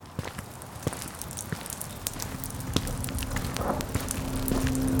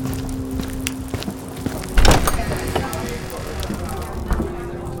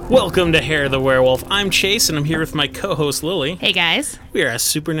Welcome to Hair the Werewolf. I'm Chase, and I'm here with my co-host, Lily. Hey, guys. We are a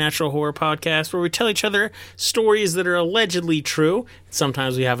supernatural horror podcast where we tell each other stories that are allegedly true.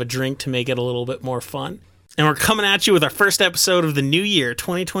 Sometimes we have a drink to make it a little bit more fun. And we're coming at you with our first episode of the new year.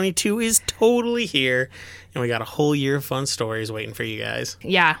 2022 is totally here, and we got a whole year of fun stories waiting for you guys.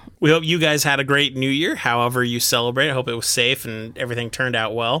 Yeah. We hope you guys had a great new year, however you celebrate. I hope it was safe and everything turned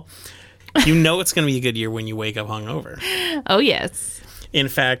out well. You know it's going to be a good year when you wake up hungover. Oh, yes. In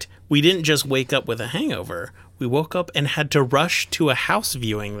fact, we didn't just wake up with a hangover. We woke up and had to rush to a house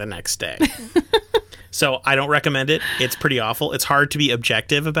viewing the next day. So I don't recommend it. It's pretty awful. It's hard to be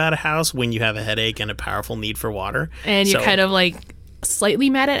objective about a house when you have a headache and a powerful need for water. And you're kind of like slightly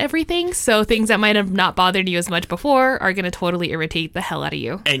mad at everything. So things that might have not bothered you as much before are going to totally irritate the hell out of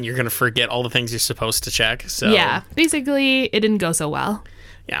you. And you're going to forget all the things you're supposed to check. So yeah, basically, it didn't go so well.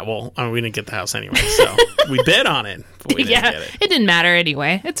 Yeah, well, I mean, we didn't get the house anyway, so we bid on it, but we didn't get it. It didn't matter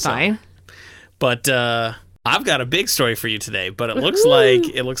anyway. It's fine. But I've got a big story for you today, but it looks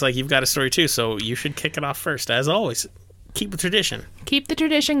like you've got a story too, so you should kick it off first. As always, keep the tradition. Keep the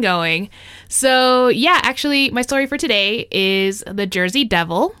tradition going. So, yeah, actually, my story for today is the Jersey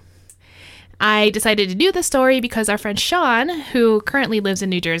Devil. I decided to do this story because our friend Sean, who currently lives in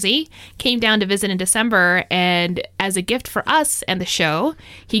New Jersey, came down to visit in December, and as a gift for us and the show,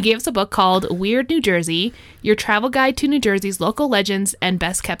 he gave us a book called Weird New Jersey, Your Travel Guide to New Jersey's Local Legends and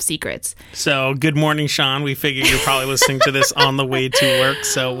Best Kept Secrets. So, good morning, Sean. We figured you're probably listening to this on the way to work,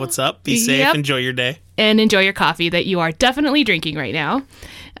 so what's up? Be safe. Yep. Enjoy your day. And enjoy your coffee that you are definitely drinking right now.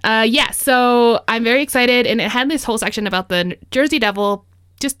 So I'm very excited, and it had this whole section about the Jersey Devil,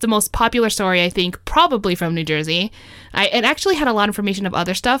 just the most popular story, I think, probably from New Jersey. It actually had a lot of information of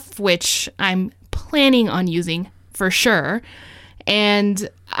other stuff, which I'm planning on using for sure. And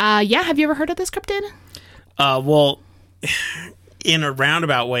have you ever heard of this cryptid? Well, in a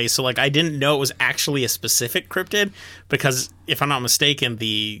roundabout way. So, I didn't know it was actually a specific cryptid because, if I'm not mistaken,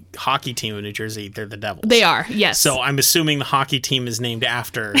 the hockey team of New Jersey, they're the Devils. They are, yes. So, I'm assuming the hockey team is named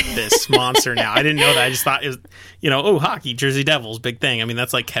after this monster now. I didn't know that. I just thought it was, hockey, Jersey Devils, big thing. I mean,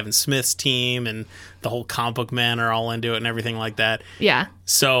 that's like Kevin Smith's team, and the whole comic book men are all into it and everything like that. Yeah.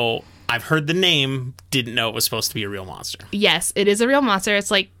 So, I've heard the name, didn't know it was supposed to be a real monster. Yes, it is a real monster. It's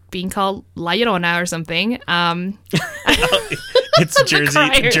like being called La Llorona or something. It's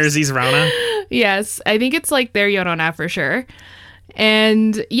Jersey's Rona. Yes, I think it's like their Llorona for sure.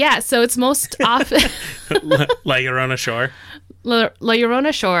 And yeah, so it's most often La Llorona Shore. La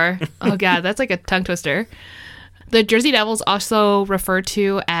Llorona Shore. Oh god, that's like a tongue twister. The Jersey Devil's also referred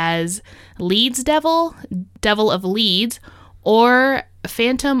to as Leeds Devil, Devil of Leeds, or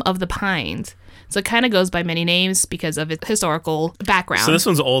Phantom of the Pines. So it kind of goes by many names because of its historical background. So this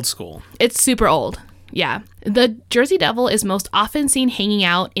one's old school. It's super old. Yeah. The Jersey Devil is most often seen hanging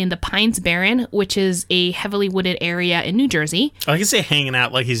out in the Pines Barren, which is a heavily wooded area in New Jersey. I can say hanging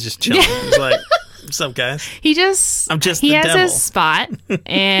out like he's just chilling. He's like, what's up, guys? He has his spot,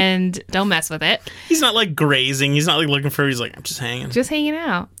 and don't mess with it. He's not like grazing. He's not like looking for, he's like, I'm just hanging. Just hanging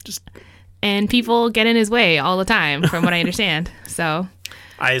out. And people get in his way all the time, from what I understand. So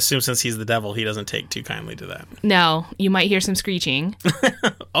I assume since he's the devil, he doesn't take too kindly to that. No, you might hear some screeching.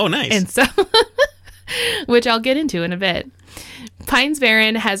 Oh, nice. And so, which I'll get into in a bit. Pines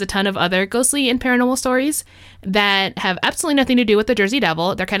Barren has a ton of other ghostly and paranormal stories that have absolutely nothing to do with the Jersey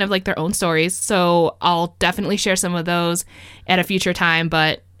Devil. They're kind of like their own stories. So I'll definitely share some of those at a future time,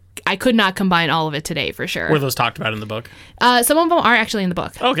 but I could not combine all of it today for sure. Were those talked about in the book? Some of them are actually in the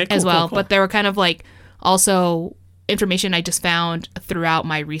book as well, cool. But they were kind of like also information I just found throughout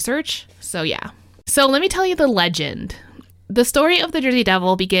my research. So yeah. So let me tell you the legend. The story of the Jersey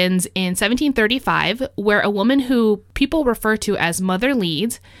Devil begins in 1735, where a woman who people refer to as Mother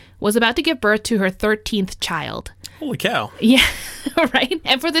Leeds was about to give birth to her 13th child. Holy cow. Yeah, right?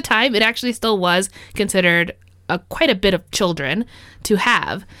 And for the time, it actually still was considered quite a bit of children to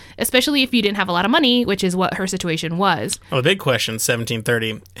have, especially if you didn't have a lot of money, which is what her situation was. Well, the big question,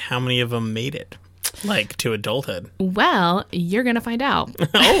 1730, how many of them made it? Like, to adulthood? Well, you're going to find out.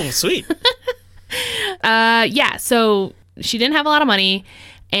 Oh, sweet. So she didn't have a lot of money,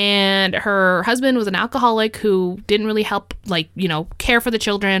 and her husband was an alcoholic who didn't really help, care for the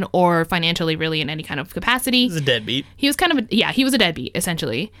children or financially really in any kind of capacity. He was a deadbeat. He was he was a deadbeat,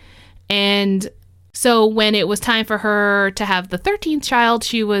 essentially. And so when it was time for her to have the 13th child,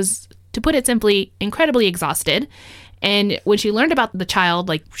 she was, to put it simply, incredibly exhausted. And when she learned about the child,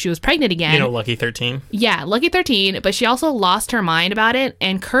 she was pregnant again. Lucky 13? Yeah, Lucky 13. But she also lost her mind about it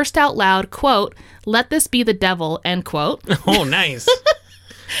and cursed out loud, quote, "Let this be the devil," end quote. Oh, nice.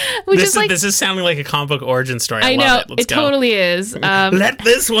 This is sounding like a comic book origin story. I know, love it. Let's go. Totally is. Let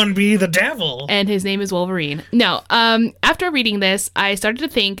this one be the devil. And his name is Wolverine. No, after reading this, I started to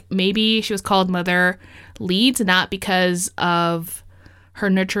think maybe she was called Mother Leeds not because of her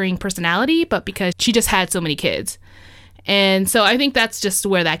nurturing personality, but because she just had so many kids. And so I think that's just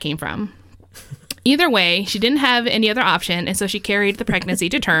where that came from. Either way, she didn't have any other option, and so she carried the pregnancy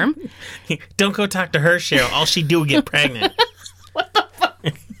to term. Don't go talk to her, Cheryl. All she do is get pregnant. What the fuck?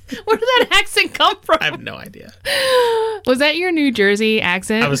 Where did that accent come from? I have no idea. Was that your New Jersey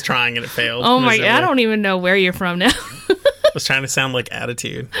accent? I was trying and it failed. Oh my God, I don't even know where you're from now. I was trying to sound like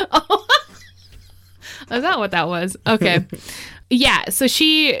Attitude. Oh. Is that what that was? Okay. Yeah, so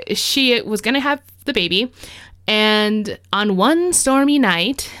she was going to have the baby. And on one stormy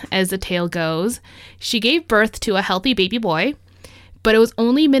night, as the tale goes, she gave birth to a healthy baby boy. But it was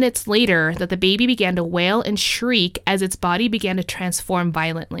only minutes later that the baby began to wail and shriek as its body began to transform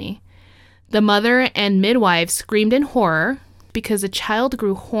violently. The mother and midwife screamed in horror because the child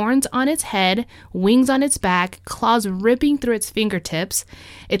grew horns on its head, wings on its back, claws ripping through its fingertips.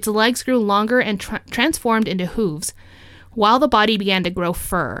 Its legs grew longer and transformed into hooves, while the body began to grow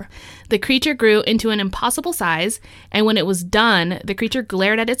fur. The creature grew into an impossible size, and when it was done, the creature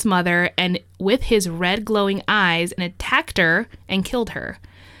glared at its mother and with his red glowing eyes and attacked her and killed her.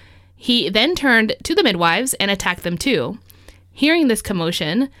 He then turned to the midwives and attacked them too. Hearing this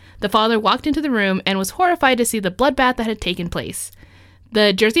commotion, the father walked into the room and was horrified to see the bloodbath that had taken place.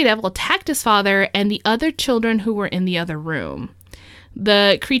 The Jersey Devil attacked his father and the other children who were in the other room.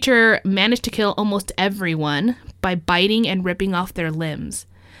 The creature managed to kill almost everyone by biting and ripping off their limbs.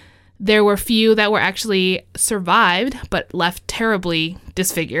 There were few that were actually survived, but left terribly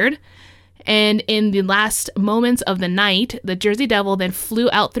disfigured. And in the last moments of the night, the Jersey Devil then flew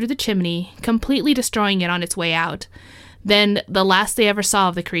out through the chimney, completely destroying it on its way out. Then the last they ever saw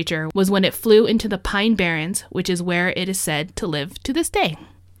of the creature was when it flew into the Pine Barrens, which is where it is said to live to this day.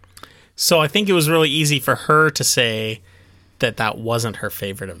 So I think it was really easy for her to say that wasn't her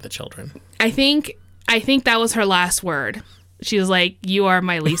favorite of the children. I think that was her last word. She was like, "You are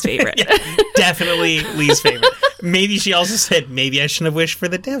my least favorite." Yeah, definitely least favorite. Maybe she also said, maybe I shouldn't have wished for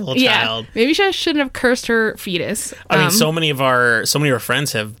the devil child. Maybe she shouldn't have cursed her fetus. I mean, so many of our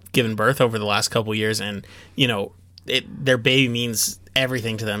friends have given birth over the last couple years, and their baby means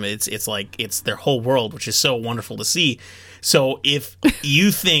everything to them. It's like it's their whole world, which is so wonderful to see. So if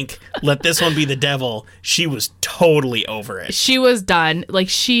you think, let this one be the devil, she was totally over it. She was done. Like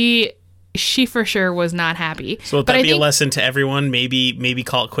she for sure was not happy. So would that be a lesson to everyone? Maybe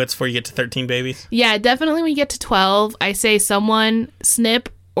call it quits before you get to 13 babies? Yeah, definitely when you get to 12, I say someone snip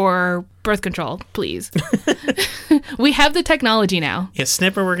or birth control, please. We have the technology now. Yeah,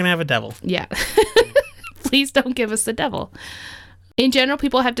 snip or we're going to have a devil. Yeah. Please don't give us the devil. In general,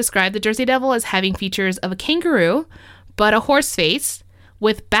 people have described the Jersey Devil as having features of a kangaroo, but a horse face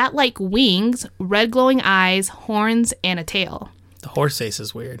with bat-like wings, red glowing eyes, horns, and a tail. The horse face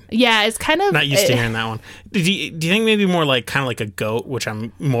is weird. Yeah, it's kind of... Not used to hearing that one. Do you think maybe more like kind of like a goat, which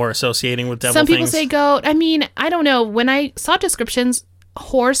I'm more associating with devil Some things? people say goat. I mean, I don't know. When I saw descriptions,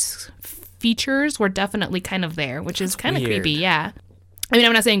 horse features were definitely kind of there, which is kind of creepy, yeah. I mean,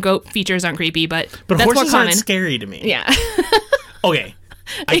 I'm not saying goat features aren't creepy, but that's horses more common. Aren't scary to me. Yeah. Okay.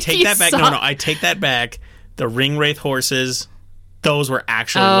 I take that back. No, I take that back. The ringwraith horses, those were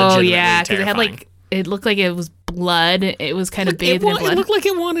actually legitimately yeah, because terrifying. it had it looked like it was blood. It was kind of bathed in blood. It looked like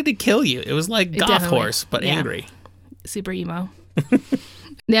it wanted to kill you. It was like goth horse, but angry. Super emo.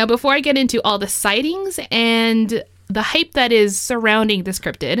 Now, before I get into all the sightings and the hype that is surrounding this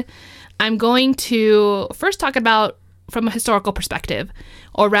cryptid, I'm going to first talk about from a historical perspective,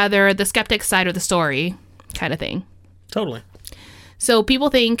 or rather the skeptic side of the story kind of thing. Totally. So people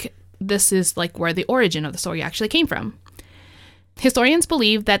think this is like where the origin of the story actually came from. Historians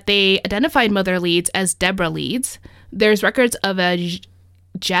believe that they identified Mother Leeds as Deborah Leeds. There's records of a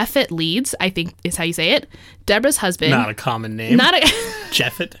Japhet Leeds, I think is how you say it, Deborah's husband. Not a common name. Not a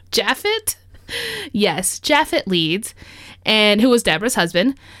Japhet. Japhet? Yes, Japhet Leeds, and who was Deborah's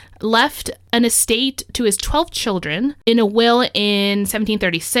husband, left an estate to his 12 children in a will in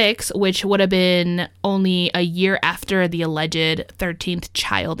 1736, which would have been only a year after the alleged 13th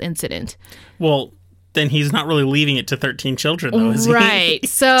child incident. Well, then he's not really leaving it to 13 children, though, is he? Right.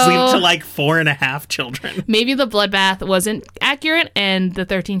 So he's leaving it to like 4.5 children. Maybe the bloodbath wasn't accurate and the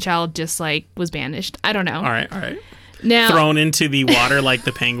 13th child just like was banished. I don't know. All right. Now, thrown into the water like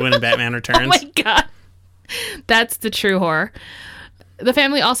the penguin in Batman Returns. Oh my God. That's the true horror. the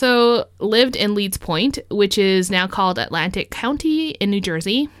family also lived in Leeds Point, which is now called Atlantic County in New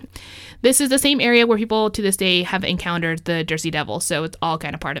Jersey. This is the same area where people to this day have encountered the Jersey Devil, so it's all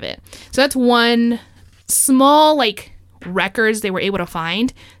kind of part of it. So that's one small, like, records they were able to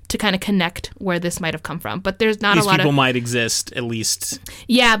find to kind of connect where this might have come from. But there's not These a lot of... These people might exist, at least.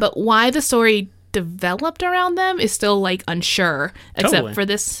 Yeah, but why the story developed around them is still, like, unsure, except for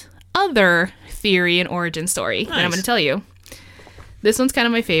this other theory and origin story that I'm going to tell you. This one's kind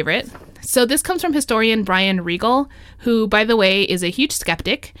of my favorite. So this comes from historian Brian Regal, who, by the way, is a huge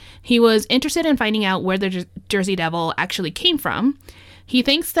skeptic. He was interested in finding out where the Jersey Devil actually came from. He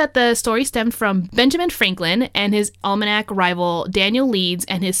thinks that the story stemmed from Benjamin Franklin and his almanac rival Daniel Leeds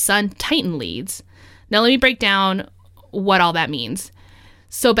and his son Titan Leeds. Now let me break down what all that means.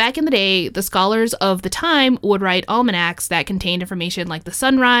 So back in the day, the scholars of the time would write almanacs that contained information like the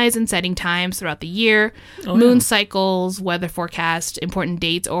sunrise and setting times throughout the year, moon cycles, weather forecast, important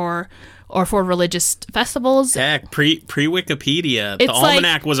dates, or for religious festivals. Heck, pre-Wikipedia, the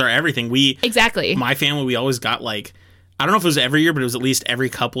almanac was our everything. Exactly. My family, we always got, like, I don't know if it was every year, but it was at least every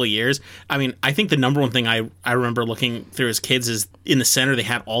couple of years. I mean, I think the number one thing I remember looking through as kids is in the center they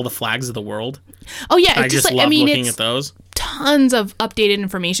had all the flags of the world. Oh yeah, I just love looking at those. Tons of updated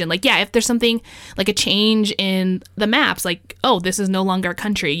information. Like, yeah, if there's something like a change in the maps, like, oh, this is no longer a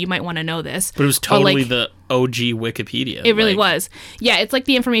country, you might want to know this. But it was totally the OG Wikipedia. It really was. Yeah, it's like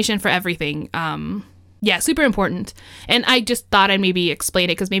the information for everything. Yeah, super important. And I just thought I'd maybe explain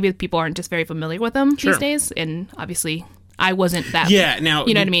it because maybe people aren't just very familiar with them these days. And obviously, I wasn't that. Yeah, now...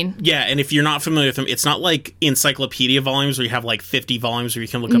 You know what I mean? Yeah, and if you're not familiar with them, it's not like encyclopedia volumes where you have like 50 volumes where you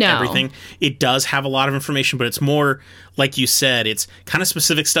can look up everything. It does have a lot of information, but it's more, like you said, it's kind of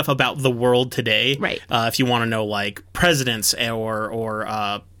specific stuff about the world today. Right. If you want to know, like, presidents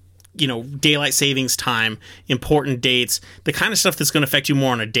or daylight savings time, important dates, the kind of stuff that's going to affect you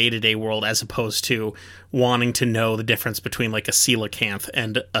more on a day-to-day world as opposed to wanting to know the difference between, like, a coelacanth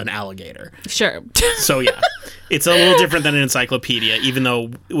and an alligator. Sure. So, yeah, it's a little different than an encyclopedia, even though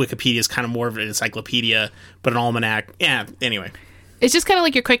Wikipedia is kind of more of an encyclopedia, but an almanac, yeah, anyway. It's just kind of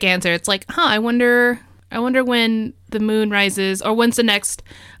like your quick answer. It's like, I wonder when the moon rises or when's the next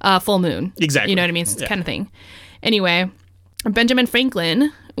full moon. Exactly. You know what I mean? It's kind of thing. Anyway, Benjamin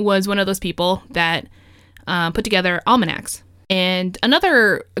Franklin was one of those people that put together almanacs. And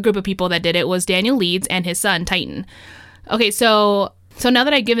another group of people that did it was Daniel Leeds and his son, Titan. Okay, so now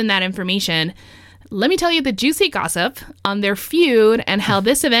that I've given that information, let me tell you the juicy gossip on their feud and how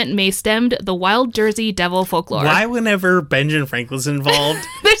this event may stemmed the wild Jersey Devil folklore. Why whenever Benjamin Franklin's involved,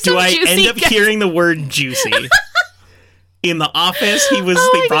 do I end up hearing the word juicy? In The Office,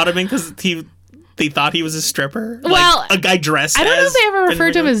 they brought him in because they thought he was a stripper? Well, like, a guy dressed I don't know if they ever Ben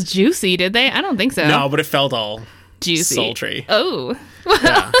referred to him as juicy, did they? I don't think so. No, but it felt all juicy. Sultry. Oh.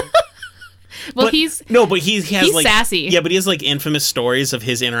 Yeah. Well, he has like sassy. Yeah, but he has like infamous stories of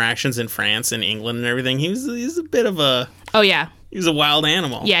his interactions in France and England and everything. He's a bit of a... Oh, yeah. He's a wild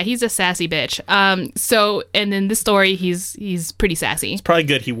animal. Yeah, he's a sassy bitch. So, and in this story, he's pretty sassy. It's probably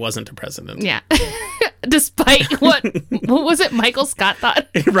good he wasn't a president. Yeah. Despite what was it Michael Scott thought?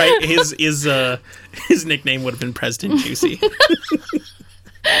 Right. His nickname would have been President Juicy.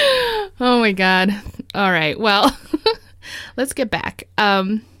 Oh my God. All right. Well, let's get back.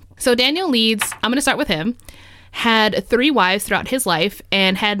 So Daniel Leeds, I'm going to start with him, had 3 wives throughout his life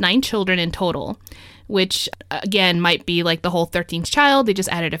and had 9 children in total, which again might be like the whole 13th child. They just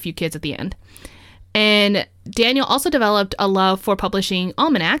added a few kids at the end. And Daniel also developed a love for publishing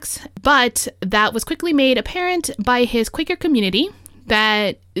almanacs, but that was quickly made apparent by his Quaker community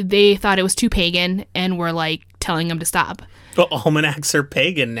that they thought it was too pagan and were like telling him to stop. But almanacs are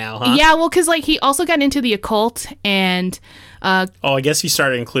pagan now, huh? Yeah, well, because like he also got into the occult and I guess you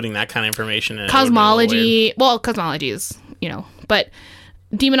started including that kind of information in cosmology. Well, cosmology is, but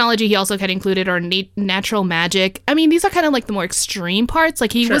demonology he also kind of included, or natural magic. I mean, these are kind of like the more extreme parts.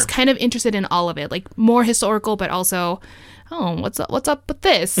 Like he was kind of interested in all of it, like more historical, but also, what's up with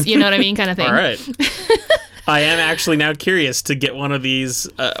this? You know what I mean, kind of thing. All right. I am actually now curious to get one of these,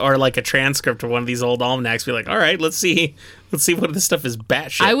 or like a transcript of one of these old almanacs. Be like, all right, let's see what this stuff is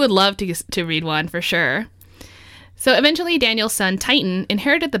batshit. I would love to read one for sure. So eventually, Daniel's son Titan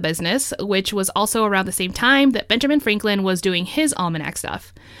inherited the business, which was also around the same time that Benjamin Franklin was doing his almanac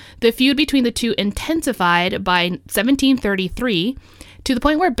stuff. The feud between the two intensified by 1733, to the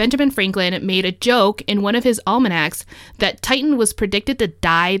point where Benjamin Franklin made a joke in one of his almanacs that Titan was predicted to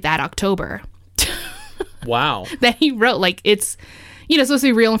die that October. Wow. That he wrote, like, it's, supposed to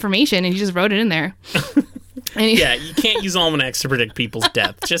be real information, and he just wrote it in there. Yeah, you can't use almanacs to predict people's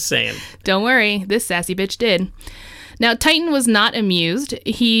death. Just saying. Don't worry, this sassy bitch did. Now, Titan was not amused.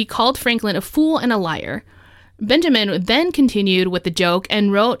 He called Franklin a fool and a liar. Benjamin then continued with the joke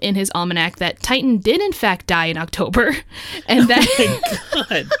and wrote in his almanac that Titan did in fact die in October, and that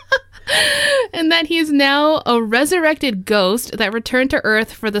and that he is now a resurrected ghost that returned to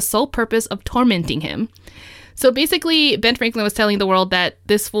Earth for the sole purpose of tormenting him. So basically, Ben Franklin was telling the world that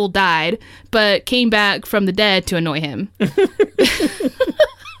this fool died, but came back from the dead to annoy him.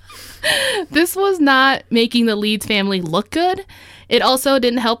 This was not making the Leeds family look good. It also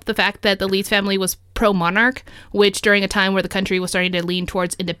didn't help the fact that the Leeds family was pro-monarch, which during a time where the country was starting to lean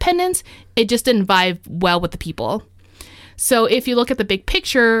towards independence, it just didn't vibe well with the people. So if you look at the big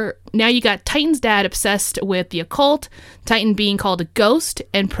picture, now you got Titan's dad obsessed with the occult, Titan being called a ghost,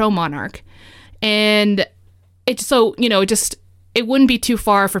 and pro-monarch. And it wouldn't be too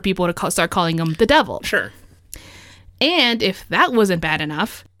far for people to start calling him the devil. Sure. And if that wasn't bad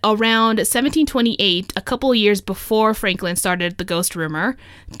enough, around 1728, a couple of years before Franklin started the ghost rumor,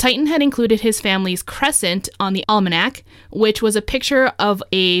 Titan had included his family's crescent on the almanac, which was a picture of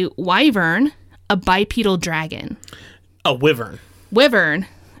a wyvern, a bipedal dragon. A wyvern. Wyvern.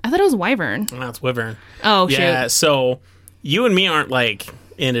 I thought it was wyvern. No, it's wyvern. Oh, shoot. Yeah, so you and me aren't like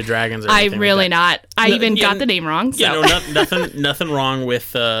into dragons or anything. I'm really like that. not. I even got the name wrong. So. Yeah, no, nothing wrong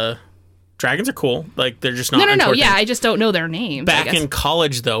with dragons are cool. Like, they're just not. No. Yeah, I just don't know their names. Back in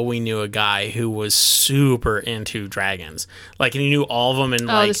college, though, we knew a guy who was super into dragons. Like, and he knew all of them. And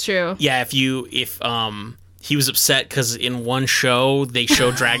like, that's true. Yeah, if he was upset because in one show they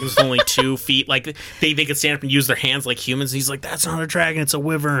showed dragons with only 2 feet. Like, they could stand up and use their hands like humans. He's like, that's not a dragon, it's a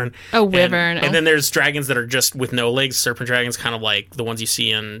wyvern. A wyvern. And then there's dragons that are just with no legs, serpent dragons, kind of like the ones you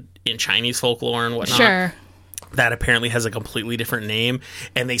see in Chinese folklore and whatnot. Sure. That apparently has a completely different name,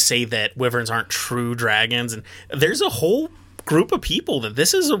 and they say that wyverns aren't true dragons, and there's a whole group of people that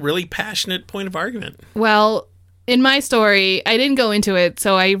this is a really passionate point of argument. Well, in my story, I didn't go into it,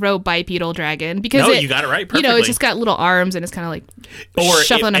 so I wrote bipedal dragon because you got it right perfectly. It's just got little arms and it's kind of like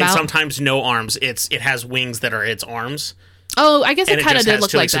shuffling about. And sometimes no arms. It has wings that are its arms. Oh, I guess it kind of did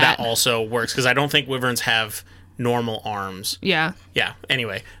look like so that. So that also works because I don't think wyverns have normal arms. Yeah. Yeah.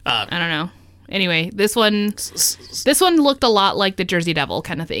 Anyway, I don't know. Anyway, this one looked a lot like the Jersey Devil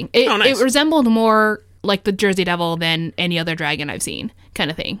kind of thing. It resembled more like the Jersey Devil than any other dragon I've seen kind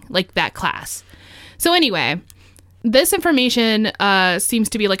of thing, like that class. So anyway, this information seems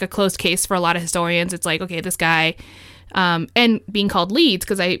to be like a closed case for a lot of historians. It's like, okay, this guy, and being called Leeds,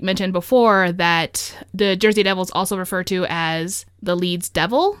 because I mentioned before that the Jersey Devil is also referred to as the Leeds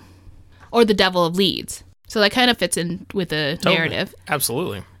Devil or the Devil of Leeds. So that kind of fits in with the narrative.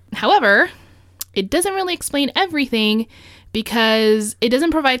 Absolutely. However, it doesn't really explain everything because it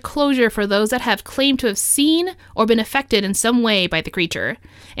doesn't provide closure for those that have claimed to have seen or been affected in some way by the creature.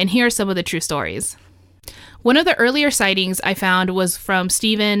 And here are some of the true stories. One of the earlier sightings I found was from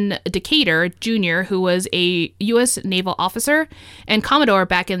Stephen Decatur, Jr., who was a U.S. naval officer and Commodore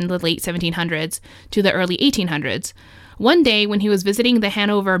back in the late 1700s to the early 1800s. One day, when he was visiting the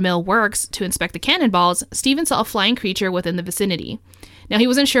Hanover Mill Works to inspect the cannonballs, Stephen saw a flying creature within the vicinity. Now, he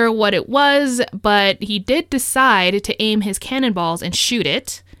wasn't sure what it was, but he did decide to aim his cannonballs and shoot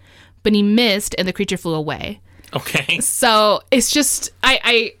it, but he missed and the creature flew away. Okay. So it's just,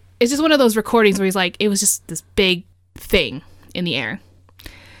 it's just one of those recordings where he's like, it was just this big thing in the air.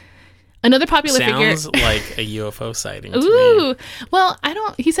 Another popular figure. Sounds like a UFO sighting. Ooh. Well,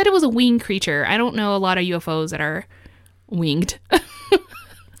 he said it was a winged creature. I don't know a lot of UFOs that are winged.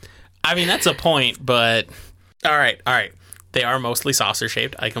 I mean, that's a point, but all right. They are mostly saucer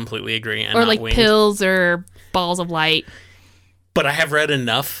shaped. I completely agree. And or like winged. pills or balls of light. But I have read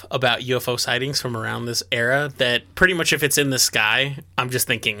enough about UFO sightings from around this era that pretty much if it's in the sky, I'm just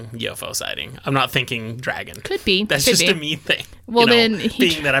thinking UFO sighting. I'm not thinking dragon. Could be. That's just a me thing. Well, then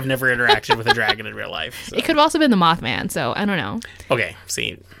being that I've never interacted with a dragon in real life. So. It could have also been the Mothman, so I don't know. Okay,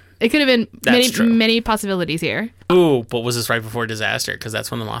 see. It could have been many possibilities here. Ooh, but was this right before Disaster? Because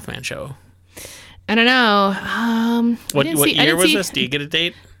that's when the Mothman show. I don't know. What year was this? Do you get a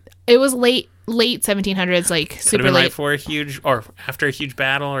date? It was late 1700s, like super Could have been late. right for a huge, or after a huge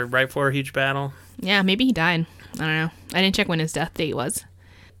battle, or right before a huge battle. Yeah, maybe he died. I don't know. I didn't check when his death date was.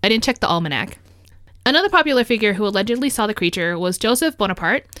 I didn't check the almanac. Another popular figure who allegedly saw the creature was Joseph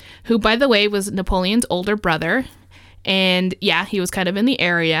Bonaparte, who, by the way, was Napoleon's older brother. And yeah, he was kind of in the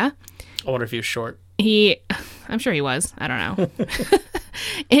area. I wonder if he was short. I'm sure he was. I don't know.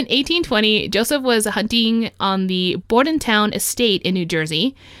 In 1820, Joseph was hunting on the Bordentown estate in New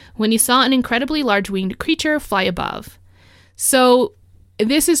Jersey when he saw an incredibly large winged creature fly above. So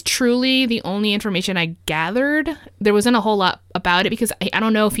this is truly the only information I gathered. There wasn't a whole lot about it because I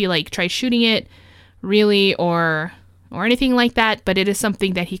don't know if he like tried shooting it really or or anything like that, but it is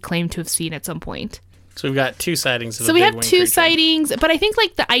something that he claimed to have seen at some point. So we've got 2 sightings of So a we big have winged 2 creature. sightings, but I think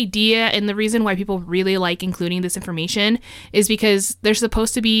like the idea and the reason why people really like including this information is because they're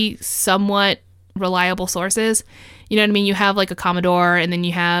supposed to be somewhat reliable sources. You know what I mean? You have like a Commodore, and then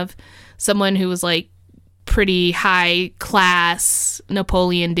you have someone who was like pretty high class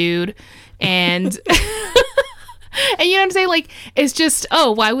Napoleon dude, and and you know what I'm saying? Like, it's just,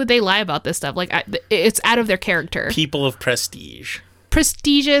 oh, why would they lie about this stuff? Like, it's out of their character. People of prestige.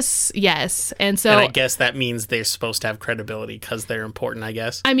 Prestigious, yes. And so, And I guess that means they're supposed to have credibility because they're important, I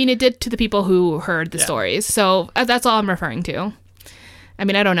guess. I mean, it did to the people who heard the stories. So that's all I'm referring to. I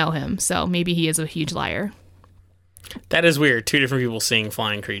mean, I don't know him, so maybe he is a huge liar. That is weird. 2 different people seeing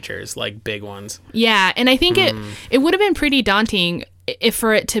flying creatures, like big ones. Yeah, and I think it would have been pretty daunting if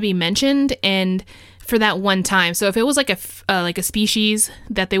for it to be mentioned and for that one time. So if it was like a species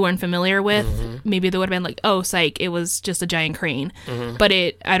that they weren't familiar with, maybe they would have been like, oh, psych, it was just a giant crane. But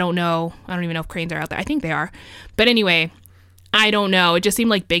I don't know. I don't even know if cranes are out there. I think they are. But anyway, I don't know. It just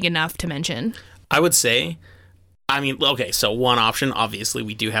seemed like big enough to mention. I would say, I mean, okay, so one option, obviously,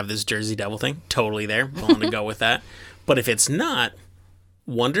 we do have this Jersey Devil thing. Totally there. Willing to go with that. But if it's not,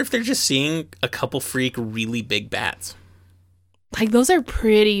 wonder if they're just seeing a couple freak really big bats. Like, those are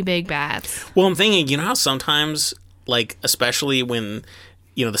pretty big bats. Well, I'm thinking, you know how sometimes, like, especially when,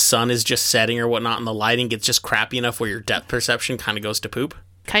 you know, the sun is just setting or whatnot and the lighting gets just crappy enough where your depth perception kind of goes to poop?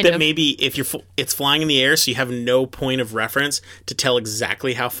 Kind that of. Maybe if it's flying in the air, so you have no point of reference to tell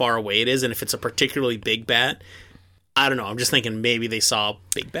exactly how far away it is, and if it's a particularly big bat, I don't know. I'm just thinking maybe they saw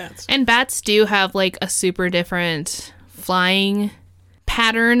big bats. And bats do have like a super different flying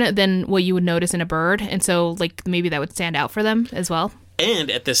pattern than what you would notice in a bird, and so like maybe that would stand out for them as well. And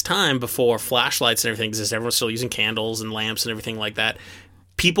at this time, before flashlights and everything existed, everyone's still using candles and lamps and everything like that.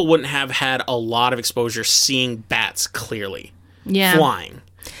 People wouldn't have had a lot of exposure seeing bats clearly flying.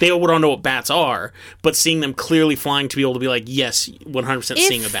 They would all know what bats are, but seeing them clearly flying to be able to be like, yes, 100%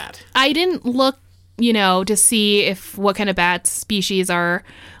 seeing a bat. I didn't look, you know, to see if what kind of bat species are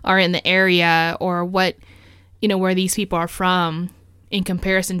in the area or what, you know, where these people are from in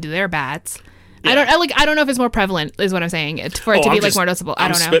comparison to their bats. Yeah. I don't know if it's more prevalent, is what I'm saying, for it to be like more noticeable. I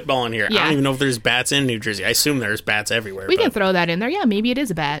don't know. I'm spitballing here. Yeah. I don't even know if there's bats in New Jersey. I assume there's bats everywhere. We can throw that in there. Yeah, maybe it is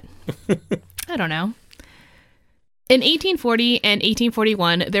a bat. I don't know. In 1840 and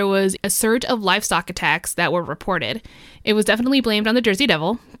 1841, there was a surge of livestock attacks that were reported. It was definitely blamed on the Jersey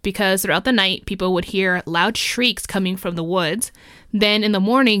Devil because throughout the night, people would hear loud shrieks coming from the woods. Then in the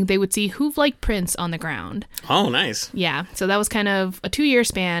morning, they would see hoof-like prints on the ground. Oh, nice. Yeah, so that was kind of a 2-year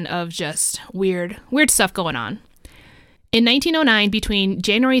span of just weird stuff going on. In 1909, between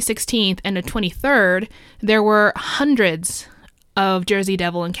January 16th and the 23rd, there were hundreds of Jersey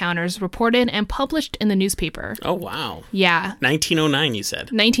Devil encounters reported and published in the newspaper. Oh, wow. Yeah. 1909, you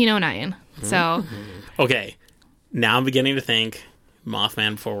said? 1909. So. Okay. Now I'm beginning to think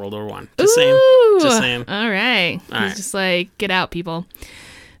Mothman before World War I. Just saying. All right. He's just like, get out, people.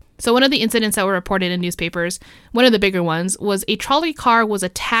 So one of the incidents that were reported in newspapers, one of the bigger ones, was a trolley car was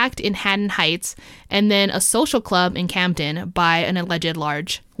attacked in Haddon Heights and then a social club in Camden by an alleged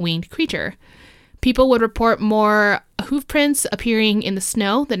large winged creature. People would report more hoof prints appearing in the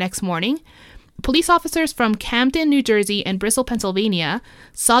snow the next morning. Police officers from Camden, New Jersey, and Bristol, Pennsylvania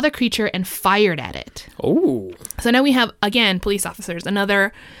saw the creature and fired at it. Oh. So now we have, again, police officers,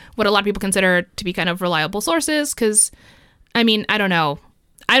 another, what a lot of people consider to be kind of reliable sources, because, I mean, I don't know.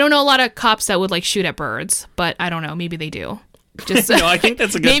 I don't know a lot of cops that would, like, shoot at birds, but I don't know. Maybe they do. Just no, I think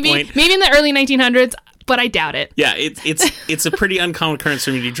that's a good point. Maybe in the early 1900s, but I doubt it. Yeah, it's a pretty uncommon occurrence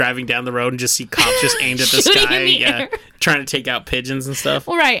for me to be driving down the road and just see cops just aimed at the sky, trying to take out pigeons and stuff.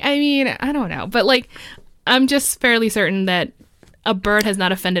 Well, right. I mean, I don't know, but like, I'm just fairly certain that a bird has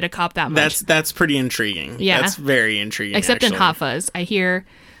not offended a cop that much. That's pretty intriguing. Yeah, that's very intriguing. Except in Hot Fuzz, I hear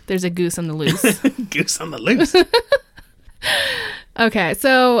there's a goose on the loose. Goose on the loose. Okay,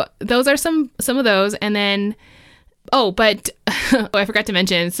 so those are some of those, and then. Oh, but I forgot to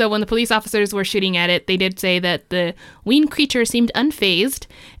mention. So when the police officers were shooting at it, they did say that the winged creature seemed unfazed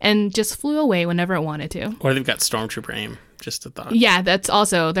and just flew away whenever it wanted to. Or they've got stormtrooper aim. Just a thought. Yeah, that's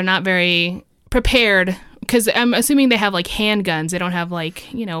also, they're not very prepared because I'm assuming they have like handguns. They don't have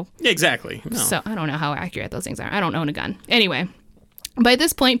like, you know. Yeah, exactly. No. So I don't know how accurate those things are. I don't own a gun. Anyway, by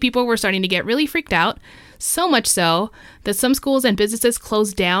this point, people were starting to get really freaked out. So much so that some schools and businesses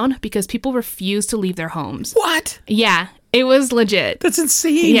closed down because people refused to leave their homes. What? Yeah, it was legit. That's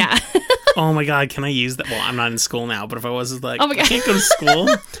insane. Yeah. Oh my God, can I use that? Well, I'm not in school now, but if I was like, oh my God. I can't go to school.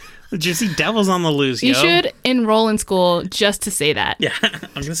 The Jersey Devil's on the loose, You should enroll in school just to say that. Yeah, I'm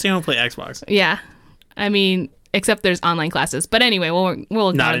going to stay home and play Xbox. Yeah. I mean, except there's online classes. But anyway, we'll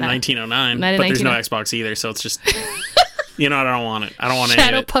not in 1909. Not in but there's no Xbox either, so it's just I don't want it. I don't want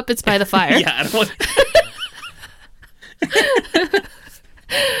Shadow puppets by the fire. Yeah, I don't want.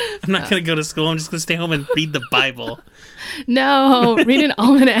 I'm not gonna go to school. I'm just gonna stay home and read the Bible. No, read an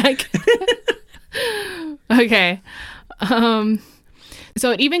almanac. Okay.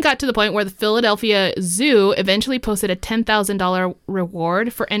 So it even got to the point where the Philadelphia Zoo eventually posted a $10,000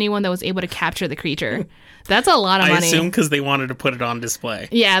 reward for anyone that was able to capture the creature. That's a lot of money. I assume because they wanted to put it on display.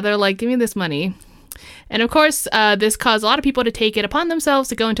 Yeah, they're like, give me this money. And of course, this caused a lot of people to take it upon themselves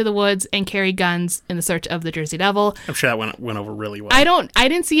to go into the woods and carry guns in the search of the Jersey Devil. I'm sure that went over really well. I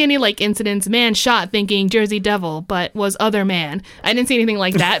didn't see any like incidents, man shot thinking Jersey Devil, but was other man. I didn't see anything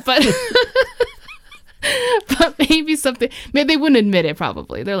like that, but but maybe something. Maybe they wouldn't admit it.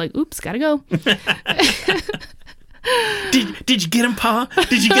 Probably they're like, "Oops, gotta go." Did you get him, Pa?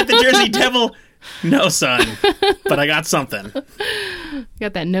 Did you get the Jersey Devil? No, son, but I got something.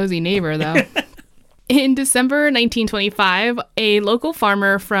 Got that nosy neighbor though. In December 1925, a local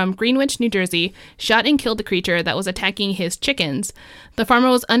farmer from Greenwich, New Jersey, shot and killed a creature that was attacking his chickens. The farmer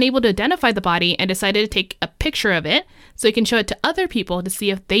was unable to identify the body and decided to take a picture of it so he can show it to other people to see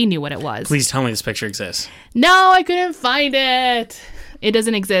if they knew what it was. Please tell me this picture exists. No, I couldn't find it. It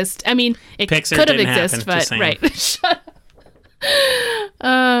doesn't exist. I mean, it Pixar could have didn't existed, happen, but right. Shut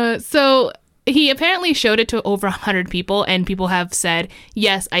up. So he apparently showed it to over 100 people, and people have said,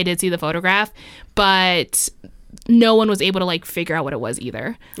 yes, I did see the photograph, but no one was able to like figure out what it was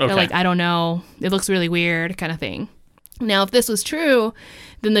either. Okay. They're like, I don't know. It looks really weird kind of thing. Now, if this was true,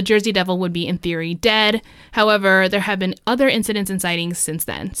 then the Jersey Devil would be in theory dead. However, there have been other incidents and sightings since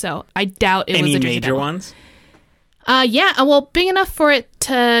then, so I doubt it was the Jersey Any major Devil. ones? Yeah, well, big enough for it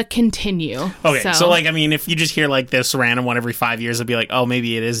to continue. Okay, so like, I mean, if you just hear like this random one every 5 years, it'd be like, oh,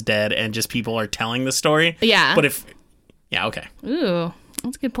 maybe it is dead, and just people are telling the story. Yeah. But yeah, okay. Ooh,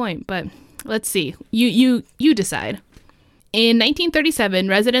 that's a good point. But let's see. You decide. In 1937,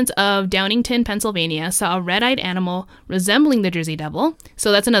 residents of Downingtown, Pennsylvania, saw a red-eyed animal resembling the Jersey Devil.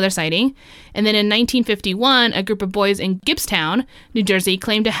 So that's another sighting. And then in 1951, a group of boys in Gibbstown, New Jersey,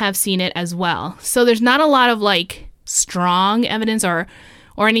 claimed to have seen it as well. So there's not a lot of like strong evidence or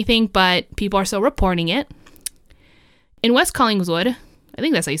anything, but people are still reporting it. In West Collingswood, I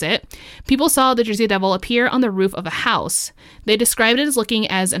think that's how you say it, people saw the Jersey Devil appear on the roof of a house. They described it as looking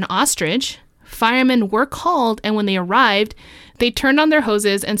as an ostrich. Firemen were called, and when they arrived, they turned on their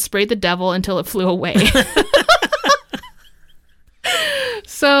hoses and sprayed the devil until it flew away.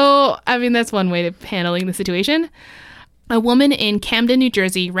 So, I mean, that's one way of handling the situation. A woman in Camden, New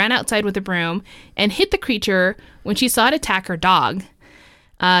Jersey, ran outside with a broom and hit the creature when she saw it attack her dog.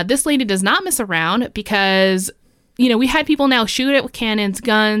 This lady does not mess around because, you know, we had people now shoot it with cannons,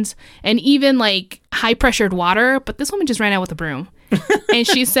 guns, and even like high-pressured water, but this woman just ran out with a broom. And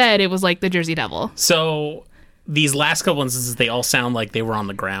she said it was like the Jersey Devil. So these last couple instances, they all sound like they were on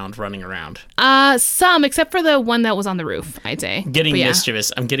the ground running around. Some, except for the one that was on the roof, I'd say. Getting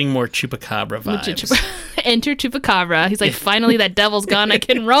mischievous. I'm getting more Chupacabra vibes. Enter Chupacabra. He's like, finally that devil's gone. I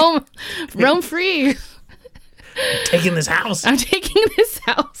can roam free. I'm taking this house. I'm taking this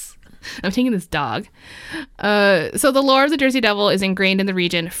house. I'm taking this dog. So the lore of the Jersey Devil is ingrained in the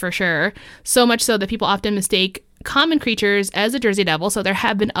region for sure. So much so that people often mistake common creatures as a Jersey Devil. So there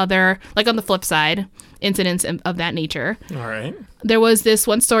have been other, like on the flip side, incidents of that nature. All right. There was this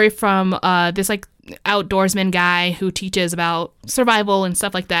one story from this like outdoorsman guy who teaches about survival and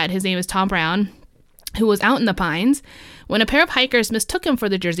stuff like that. His name is Tom Brown, who was out in the pines when a pair of hikers mistook him for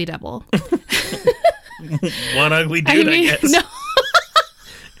the Jersey Devil. One ugly dude, I guess. No.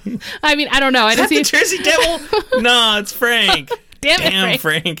 I mean, I don't know. I didn't see the Jersey Devil. No, it's Frank. Damn it,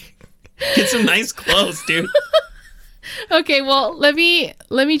 Frank. Get some nice clothes, dude. Okay, well, let me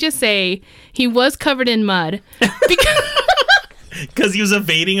just say he was covered in mud because he was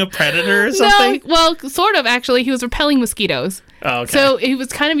evading a predator or something. No, well, sort of actually. He was repelling mosquitoes. Oh, okay. So he was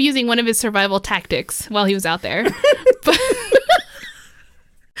kind of using one of his survival tactics while he was out there.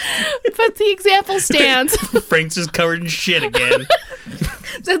 But the example stands. Frank's just covered in shit again.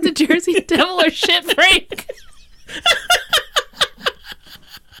 Is that the Jersey Devil or shit, Frank?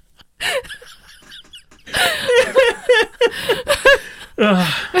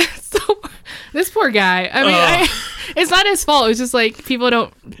 So, this poor guy. I mean, it's not his fault. It's just like people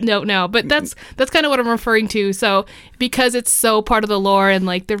don't know. But that's kind of what I'm referring to. So because it's so part of the lore and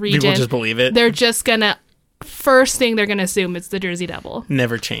like the region, people just believe it. They're just gonna first thing they're gonna assume it's the Jersey Devil.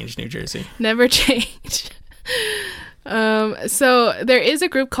 Never change, New Jersey. Never change. So there is a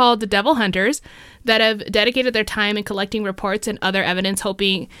group called the Devil Hunters that have dedicated their time in collecting reports and other evidence,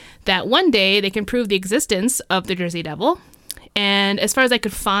 hoping that one day they can prove the existence of the Jersey Devil. And as far as I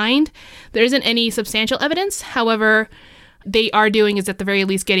could find, there isn't any substantial evidence. However, they are doing is at the very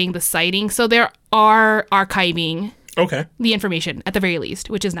least getting the sighting. So they are archiving the information at the very least,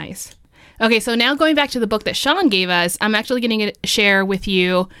 which is nice. Okay, so now going back to the book that Sean gave us, I'm actually going to share with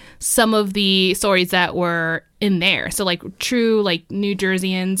you some of the stories that were in there. So like true like New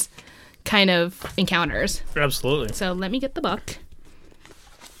Jerseyans kind of encounters. Absolutely. So let me get the book.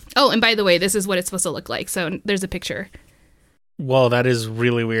 Oh, and by the way, this is what it's supposed to look like. So there's a picture. Well, that is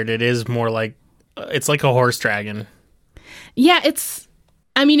really weird. It is more like, it's like a horse dragon. Yeah, it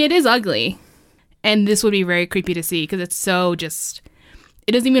is ugly. And this would be very creepy to see because it's so just,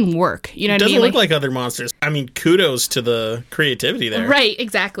 it doesn't even work. You know what I mean? It doesn't look like other monsters. I mean, kudos to the creativity there. Right,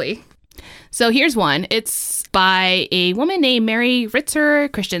 exactly. So here's one. It's by a woman named Mary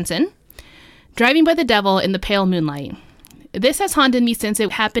Ritzer Christensen, Driving by the Devil in the Pale Moonlight. This has haunted me since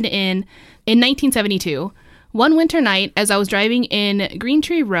it happened in 1972. One winter night, as I was driving in Green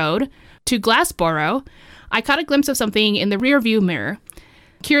Tree Road to Glassboro, I caught a glimpse of something in the rearview mirror.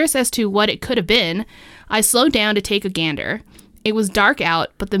 Curious as to what it could have been, I slowed down to take a gander. It was dark out,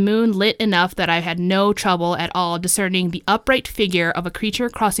 but the moon lit enough that I had no trouble at all discerning the upright figure of a creature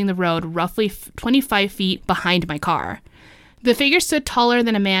crossing the road roughly 25 feet behind my car. The figure stood taller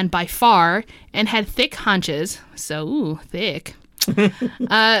than a man by far and had thick haunches, thick,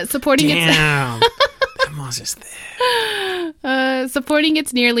 supporting Damn. That monster's thick. Supporting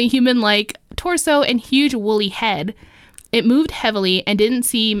its nearly human-like torso and huge woolly head. It moved heavily and didn't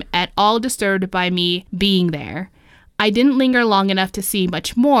seem at all disturbed by me being there. I didn't linger long enough to see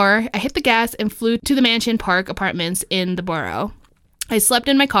much more. I hit the gas and flew to the Mansion Park apartments in the borough. I slept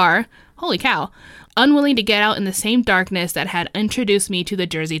in my car, holy cow, unwilling to get out in the same darkness that had introduced me to the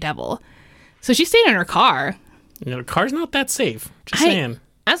Jersey Devil. So she stayed in her car. You know, the car's not that safe. Just saying.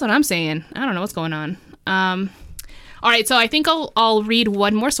 That's what I'm saying. I don't know what's going on. All right, so I think I'll read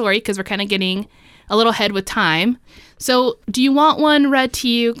one more story because we're kind of getting a little ahead with time. So do you want one read to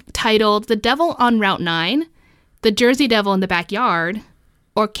you titled The Devil on Route 9, The Jersey Devil in the Backyard,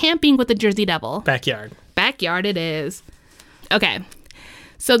 or Camping with the Jersey Devil? Backyard. Backyard it is. Okay,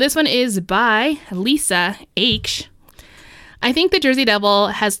 so this one is by Lisa H. I think the Jersey Devil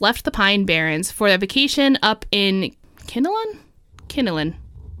has left the Pine Barrens for a vacation up in Kinnelon?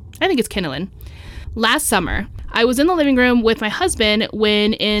 I think it's Kinnelon. Last summer, I was in the living room with my husband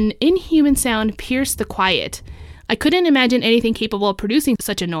when an inhuman sound pierced the quiet. I couldn't imagine anything capable of producing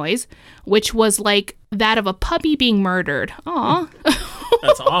such a noise, which was like that of a puppy being murdered. Aw.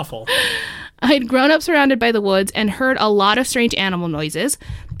 That's awful. I had grown up surrounded by the woods and heard a lot of strange animal noises,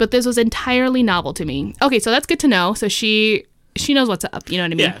 but this was entirely novel to me. Okay, so that's good to know. So she knows what's up, you know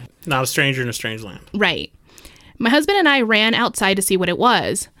what I mean? Yeah, not a stranger in a strange land. Right. My husband and I ran outside to see what it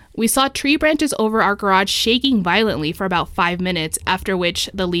was. We saw tree branches over our garage shaking violently for about 5 minutes, after which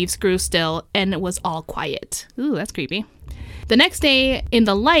the leaves grew still and it was all quiet. Ooh, that's creepy. The next day, in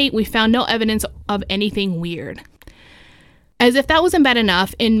the light, we found no evidence of anything weird. As if that wasn't bad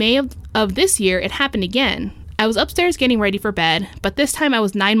enough, in May of this year, it happened again. I was upstairs getting ready for bed, but this time I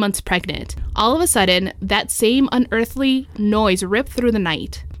was 9 months pregnant. All of a sudden, that same unearthly noise ripped through the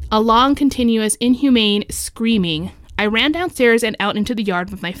night. A long, continuous, inhumane screaming. I ran downstairs and out into the yard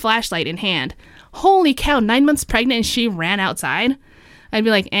with my flashlight in hand. Holy cow, 9 months pregnant and she ran outside? I'd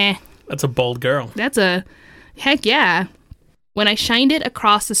be like, That's a bold girl. Heck yeah. When I shined it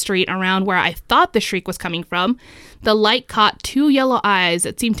across the street around where I thought the shriek was coming from, the light caught 2 yellow eyes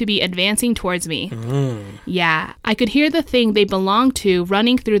that seemed to be advancing towards me. Yeah, I could hear the thing they belonged to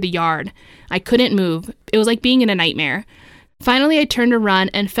running through the yard. I couldn't move. It was like being in a nightmare. Finally, I turned to run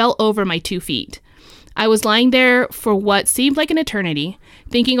and fell over my 2 feet. I was lying there for what seemed like an eternity,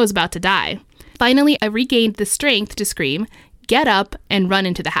 thinking I was about to die. Finally, I regained the strength to scream, get up, and run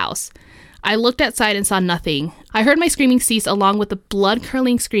into the house. I looked outside and saw nothing. I heard my screaming cease along with the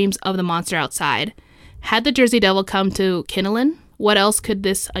blood-curdling screams of the monster outside. Had the Jersey Devil come to Kinnelon? What else could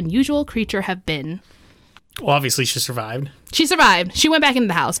this unusual creature have been? Well, obviously she survived. She survived. She went back into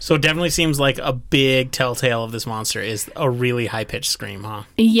the house. So it definitely seems like a big telltale of this monster is a really high-pitched scream, huh?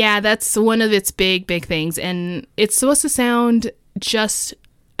 Yeah, that's one of its big things. And it's supposed to sound just,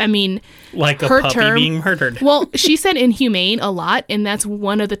 like a her puppy term, being murdered. Well, she said inhumane a lot, and that's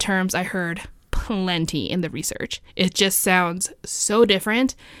one of the terms I heard plenty in the research. It just sounds so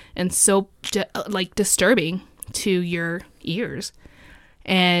different and so disturbing to your ears.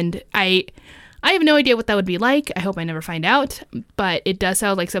 And I have no idea what that would be like. I hope I never find out. But it does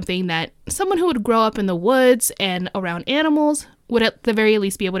sound like something that someone who would grow up in the woods and around animals would at the very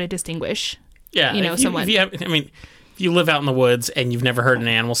least be able to distinguish. Yeah, someone. If you live out in the woods and you've never heard an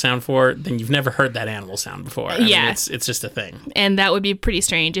animal sound before, then you've never heard that animal sound before. I mean, it's just a thing. And that would be pretty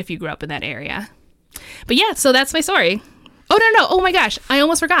strange if you grew up in that area. But yeah, so that's my story. Oh, no. Oh my gosh, I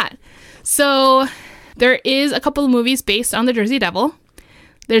almost forgot. So there is a couple of movies based on the Jersey Devil.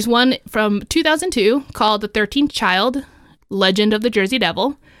 There's one from 2002 called The 13th Child, Legend of the Jersey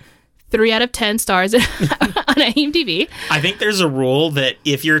Devil. 3 out of 10 stars on IMDb. I think there's a rule that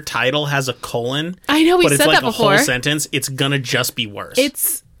if your title has a colon, I know, but it's said like that a before. whole sentence, it's gonna just be worse.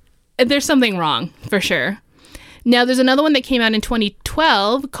 There's something wrong, for sure. Now, there's another one that came out in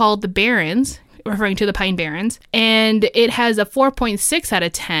 2012 called The Barrens, referring to the Pine Barrens, and it has a 4.6 out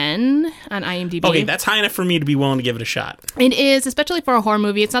of 10 on IMDb. Okay, that's high enough for me to be willing to give it a shot. It is, especially for a horror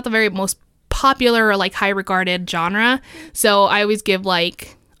movie. It's not the very most popular or like high regarded genre, so I always give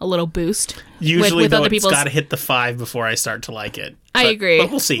like a little boost. Usually, with though, other it's people's... got to hit the 5 before I start to like it. I agree.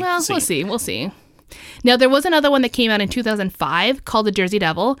 But we'll see. Well, we'll see. Now, there was another one that came out in 2005 called The Jersey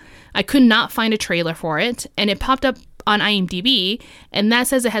Devil. I could not find a trailer for it, and it popped up on IMDb, and that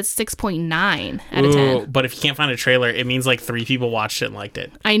says it has 6.9 out of 10. But if you can't find a trailer, it means like 3 people watched it and liked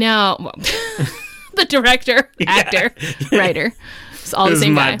it. I know. Well, the director, actor, writer. It's all the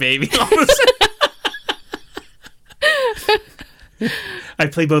same guy. This is my baby. I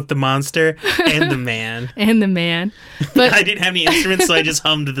play both the monster and the man. But I didn't have any instruments, so I just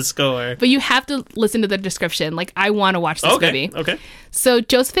hummed the score. But you have to listen to the description. Like, I want to watch this movie. Okay. So,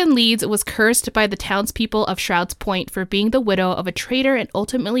 Josephine Leeds was cursed by the townspeople of Shrouds Point for being the widow of a traitor and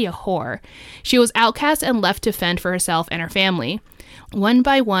ultimately a whore. She was outcast and left to fend for herself and her family. One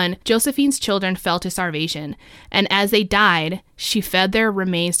by one, Josephine's children fell to starvation, and as they died, she fed their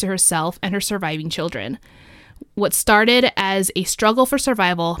remains to herself and her surviving children. What started as a struggle for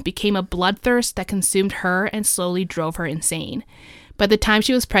survival became a bloodthirst that consumed her and slowly drove her insane. By the time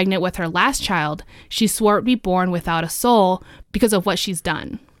she was pregnant with her last child, she swore to be born without a soul because of what she's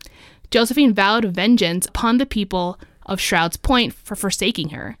done. Josephine vowed vengeance upon the people of Shrouds Point for forsaking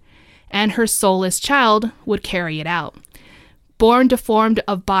her, and her soulless child would carry it out. Born deformed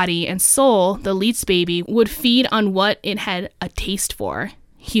of body and soul, the Leeds baby would feed on what it had a taste for,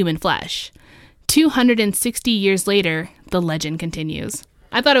 human flesh. 260 years later, the legend continues.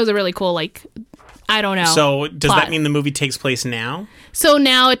 I thought it was a really cool, I don't know. So does plot. that mean the movie takes place now? So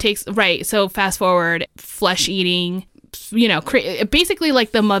now it takes, right, so fast forward, flesh eating, basically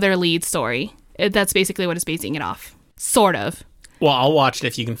like the Mother Leeds story. That's basically what it's basing it off. Sort of. Well, I'll watch it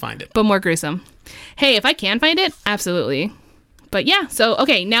if you can find it. But more gruesome. Hey, if I can find it, absolutely. But yeah, so,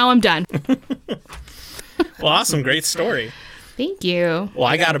 okay, now I'm done. Well, awesome. Great story. Thank you. Well,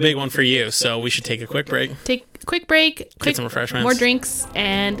 I got a big one for you, so we should take a quick break. Take a quick break. Get some refreshments. More drinks,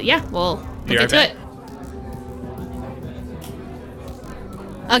 and yeah, we'll Be get right to back. it.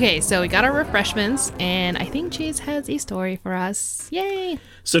 Okay, so we got our refreshments, and I think Chase has a story for us. Yay!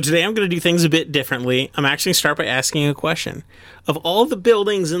 So today I'm going to do things a bit differently. I'm actually going to start by asking a question. Of all the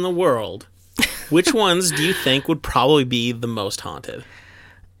buildings in the world, which ones do you think would probably be the most haunted?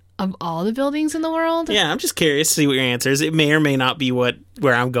 Of all the buildings in the world? Yeah, I'm just curious to see what your answer is. It may or may not be where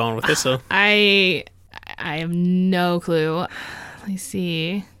I'm going with this. So I have no clue. Let me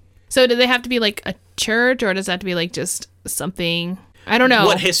see. So do they have to be like a church, or does that have to be like just something? I don't know.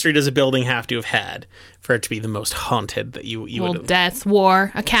 What history does a building have to have had for it to be the most haunted that you Well, would? death,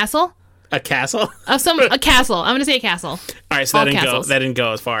 war, a castle? A castle? A castle. I'm gonna say a castle. All right, so All that didn't castles. go. That didn't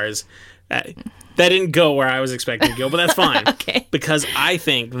go as far as that didn't go where I was expecting to go, but that's fine. Okay. Because I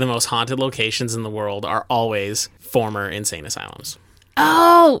think the most haunted locations in the world are always former insane asylums.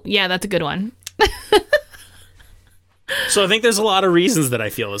 Oh, yeah, that's a good one. So I think there's a lot of reasons that I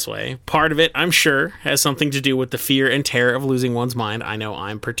feel this way. Part of it, I'm sure, has something to do with the fear and terror of losing one's mind. I know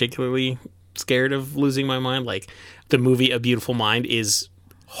I'm particularly scared of losing my mind. Like, the movie A Beautiful Mind is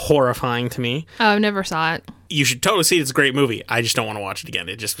horrifying to me. Oh, I never saw it. You should totally see it. It's a great movie. I just don't want to watch it again.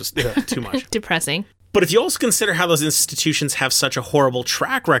 It just was too much. Depressing. But if you also consider how those institutions have such a horrible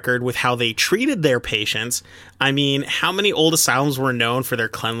track record with how they treated their patients, I mean, how many old asylums were known for their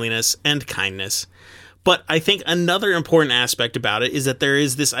cleanliness and kindness? But I think another important aspect about it is that there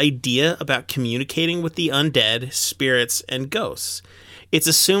is this idea about communicating with the undead, spirits, and ghosts. It's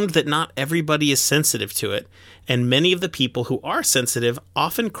assumed that not everybody is sensitive to it, and many of the people who are sensitive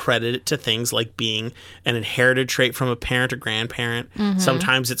often credit it to things like being an inherited trait from a parent or grandparent. Mm-hmm.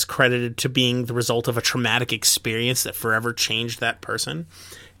 Sometimes it's credited to being the result of a traumatic experience that forever changed that person.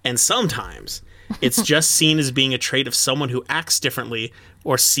 And sometimes it's just seen as being a trait of someone who acts differently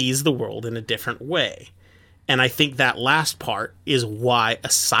or sees the world in a different way. And I think that last part is why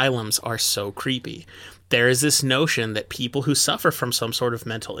asylums are so creepy. There is this notion that people who suffer from some sort of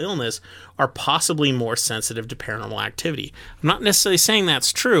mental illness are possibly more sensitive to paranormal activity. I'm not necessarily saying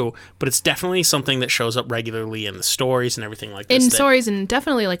that's true, but it's definitely something that shows up regularly in the stories and everything like this. In stories and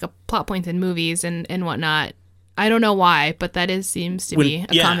definitely like a plot points in movies and whatnot. I don't know why, but that seems to be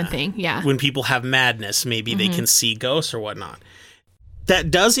a common thing. Yeah. When people have madness, maybe they can see ghosts or whatnot.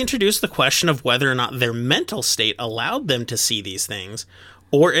 That does introduce the question of whether or not their mental state allowed them to see these things,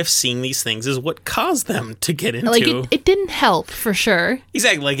 or if seeing these things is what caused them to get into... Like, it didn't help, for sure.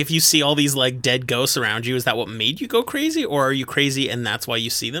 Exactly. Like, if you see all these, like, dead ghosts around you, is that what made you go crazy? Or are you crazy and that's why you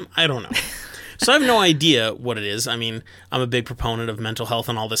see them? I don't know. So I have no idea what it is. I mean, I'm a big proponent of mental health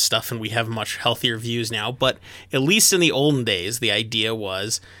and all this stuff, and we have much healthier views now. But at least in the olden days, the idea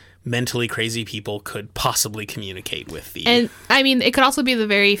was mentally crazy people could possibly communicate with the... And, I mean, it could also be the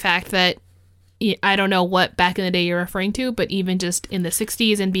very fact that I don't know what back in the day you're referring to, but even just in the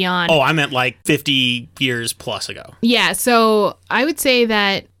 60s and beyond. Oh, I meant like 50 years plus ago. Yeah, so I would say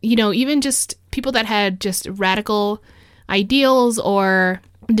that, even just people that had just radical ideals or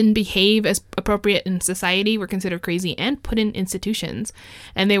didn't behave as appropriate in society were considered crazy and put in institutions,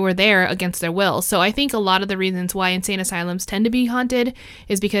 and they were there against their will. So I think a lot of the reasons why insane asylums tend to be haunted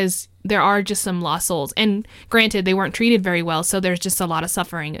is because there are just some lost souls. And granted, they weren't treated very well, so there's just a lot of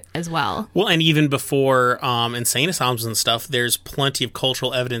suffering as well. Well, and even before insane asylums and stuff, there's plenty of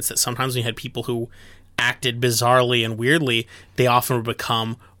cultural evidence that sometimes when you had people who acted bizarrely and weirdly, they often would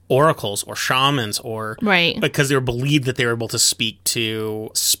become oracles or shamans, or right, because they were believed that they were able to speak to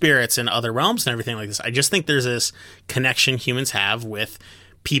spirits in other realms and everything like this. I just think there's this connection humans have with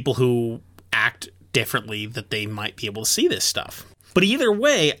people who act differently, that they might be able to see this stuff. But either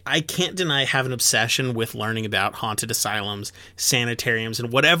way, I can't deny I have an obsession with learning about haunted asylums, sanitariums,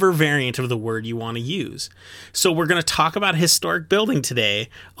 and whatever variant of the word you want to use. So we're going to talk about a historic building today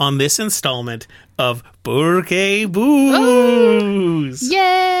on this installment of Burke Booze.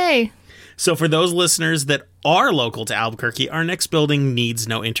 Yay! So for those listeners that are local to Albuquerque, our next building needs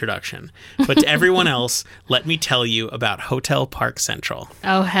no introduction. But to everyone else, let me tell you about Hotel Park Central.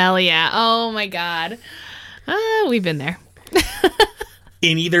 Oh, hell yeah. Oh, my God. We've been there.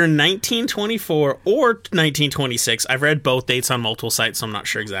 In either 1924 or 1926, I've read both dates on multiple sites, so I'm not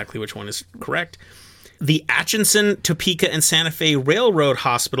sure exactly which one is correct, the Atchison, Topeka, and Santa Fe Railroad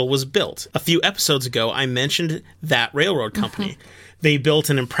Hospital was built. A few episodes ago, I mentioned that railroad company. They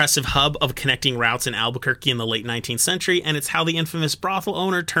built an impressive hub of connecting routes in Albuquerque in the late 19th century, and it's how the infamous brothel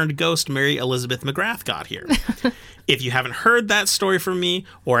owner turned ghost Mary Elizabeth McGrath got here. If you haven't heard that story from me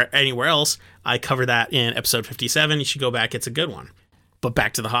or anywhere else, I cover that in episode 57. You should go back. It's a good one. But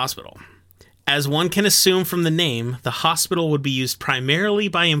back to the hospital. As one can assume from the name, the hospital would be used primarily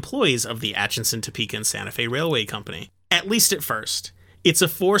by employees of the Atchison, Topeka, and Santa Fe Railway Company, at least at first. It's a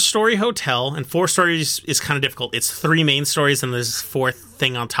 4-story hotel, and 4 stories is kind of difficult. It's 3 main stories, and there's a 4th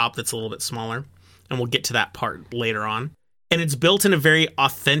thing on top that's a little bit smaller, and we'll get to that part later on. And it's built in a very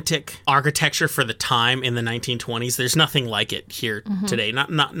authentic architecture for the time in the 1920s. There's nothing like it here today,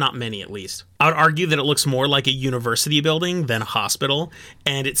 not many at least. I would argue that it looks more like a university building than a hospital,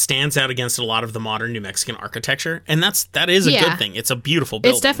 and it stands out against a lot of the modern New Mexican architecture, and that is a good thing. It's a beautiful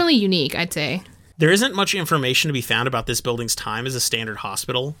building. It's definitely unique, I'd say. There isn't much information to be found about this building's time as a standard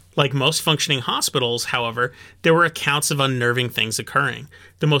hospital. Like most functioning hospitals, however, there were accounts of unnerving things occurring.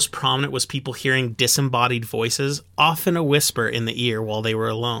 The most prominent was people hearing disembodied voices, often a whisper in the ear while they were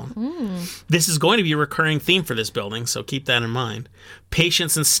alone. This is going to be a recurring theme for this building, so keep that in mind.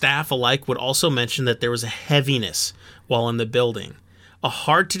 Patients and staff alike would also mention that there was a heaviness while in the building, a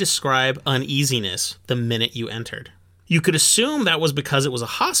hard-to-describe uneasiness the minute you entered. You could assume that was because it was a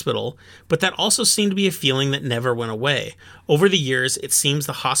hospital, but that also seemed to be a feeling that never went away. Over the years, it seems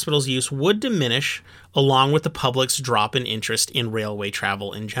the hospital's use would diminish, along with the public's drop in interest in railway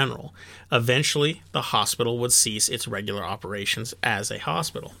travel in general. Eventually, the hospital would cease its regular operations as a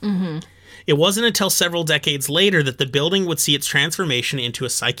hospital. It wasn't until several decades later that the building would see its transformation into a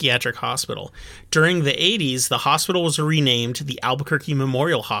psychiatric hospital. During the 80s, the hospital was renamed the Albuquerque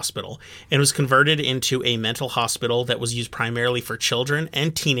Memorial Hospital and was converted into a mental hospital that was used primarily for children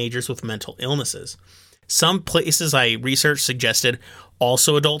and teenagers with mental illnesses. Some places I researched suggested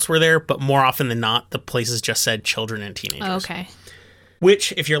also adults were there, but more often than not, the places just said children and teenagers. Oh, okay.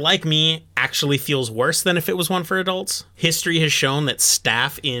 Which, if you're like me, actually feels worse than if it was one for adults. History has shown that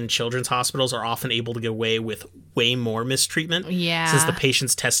staff in children's hospitals are often able to get away with way more mistreatment. Yeah. Since the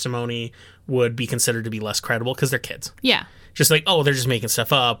patient's testimony would be considered to be less credible because they're kids. Yeah. just like, oh, they're just making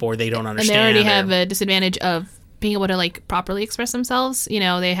stuff up, or they don't And understand. they already or- have a disadvantage of being able to like properly express themselves. You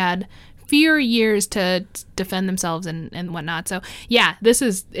know, they had fewer years to defend themselves and whatnot. So yeah,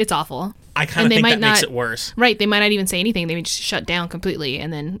 it's awful. I kind of they think might that makes not- it worse. Right. They might not even say anything. They may just shut down completely.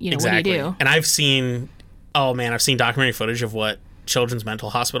 And then, you know, what do you do? And I've seen documentary footage of what children's mental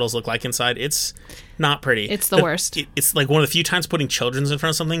hospitals look like inside. It's not pretty. It's the worst. It's like one of the few times putting children's in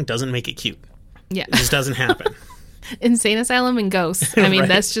front of something doesn't make it cute. Yeah. It just doesn't happen. Insane asylum and ghosts. I mean, Right.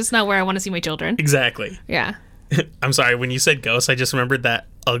 that's just not where I want to see my children. Exactly. Yeah. I'm sorry, when you said ghosts, I just remembered that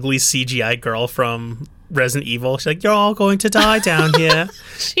ugly CGI girl from Resident Evil. She's like, "You're all going to die down here."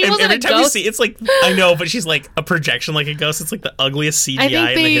 She And wasn't every a time you ghost. see, it's like, I know, but she's like a projection like a ghost. It's like the ugliest CGI I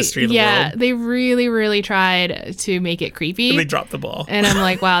think in the history of the world. they really, really tried to make it creepy. And they dropped the ball. And I'm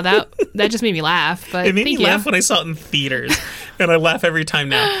like, wow, that just made me laugh. But It made me thank you. laugh when I saw it in theaters, and I laugh every time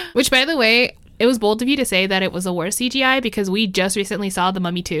now. Which, by the way, it was bold of you to say that it was the worst CGI because we just recently saw The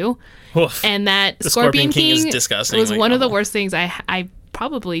Mummy 2, Oof. and that The Scorpion King is King disgusting. was Like, one of the oh. worst things I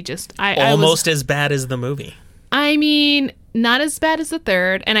probably just I Almost as bad as the movie. I mean, not as bad as the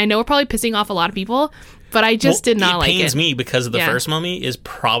third, and I know we're probably pissing off a lot of people, but I just did not like it. It pains me because the Yeah. first Mummy is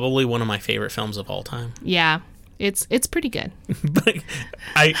probably one of my favorite films of all time. Yeah, it's pretty good. But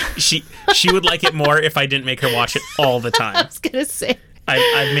she would like it more if I didn't make her watch it all the I time. was gonna say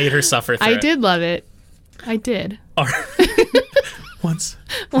I've made her suffer through I it. did love it. I did Once.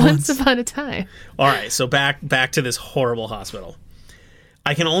 once upon a time. All right, so back to this horrible hospital.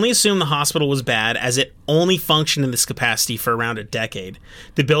 I can only assume the hospital was bad as it only functioned in this capacity for around a decade.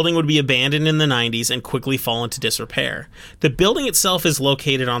 The building would be abandoned in the 90s and quickly fall into disrepair. The building itself is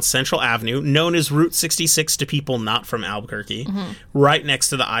located on Central Avenue, known as Route 66 to people not from Albuquerque, right next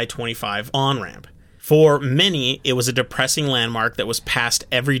to the I-25 on-ramp. For many, it was a depressing landmark that was passed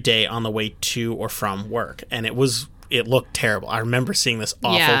every day on the way to or from work, and it looked terrible. I remember seeing this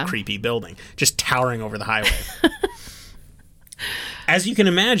awful, Yeah. creepy building just towering over the highway. As you can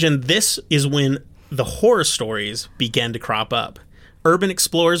imagine, this is when the horror stories began to crop up. Urban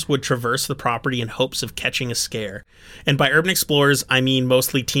explorers would traverse the property in hopes of catching a scare. And by urban explorers, I mean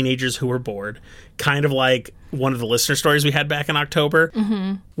mostly teenagers who were bored. Kind of like one of the listener stories we had back in October.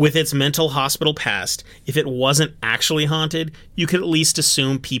 Mm-hmm. With its mental hospital past, if it wasn't actually haunted, you could at least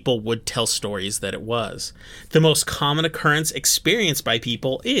assume people would tell stories that it was. The most common occurrence experienced by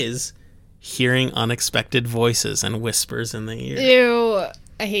people is hearing unexpected voices and whispers in the ear. Ew,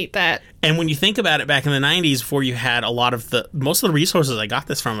 I hate that. And when you think about it, back in the 90s, before you had most of the resources I got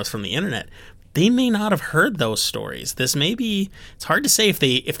this from was from the internet, they may not have heard those stories. This may be, it's hard to say if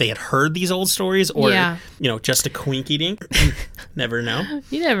they had heard these old stories or, Yeah. just a quinky dink. Never know.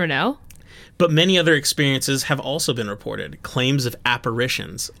 You never know. But many other experiences have also been reported. Claims of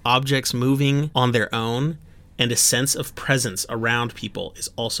apparitions, objects moving on their own, and a sense of presence around people is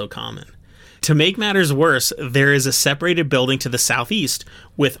also common. To make matters worse, there is a separated building to the southeast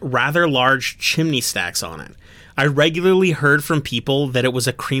with rather large chimney stacks on it. I regularly heard from people that it was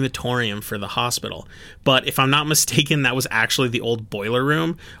a crematorium for the hospital, but if I'm not mistaken, that was actually the old boiler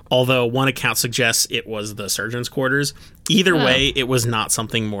room, although one account suggests it was the surgeon's quarters. Either way, it was not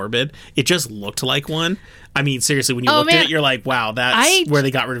something morbid. It just looked like one. I mean, seriously, when you looked at it, you're like, wow, that's where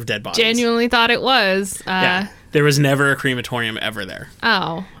they got rid of dead bodies. Genuinely thought it was. Yeah. There was never a crematorium ever there.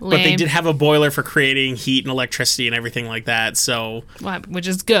 Oh, lame. But they did have a boiler for creating heat and electricity and everything like that, so... Well, which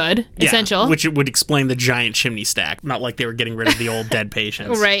is good. yeah, Essential. which would explain the giant chimney stack. Not like they were getting rid of the old dead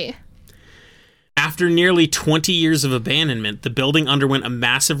patients. Right. After nearly 20 years of abandonment, the building underwent a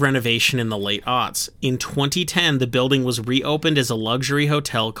massive renovation in the late aughts. In 2010, the building was reopened as a luxury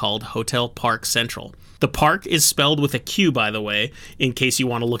hotel called Hotel Park Central. The park is spelled with a Q, by the way, in case you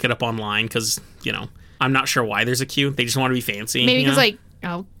want to look it up online, because, I'm not sure why there's a Q. They just want to be fancy. Maybe because,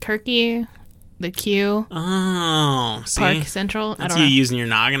 Albuquerque, the Q, Oh, see? Park Central. I That's don't you know. using your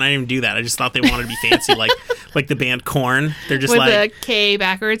noggin. I didn't even do that. I just thought they wanted to be fancy, like the band Korn. They're just With like, the K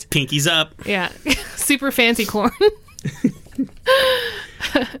backwards. pinkies up. Yeah. Super fancy corn.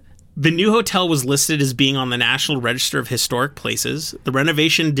 The new hotel was listed as being on the National Register of Historic Places. The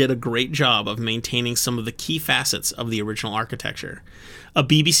renovation did a great job of maintaining some of the key facets of the original architecture. A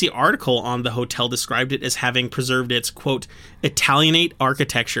BBC article on the hotel described it as having preserved its, quote, Italianate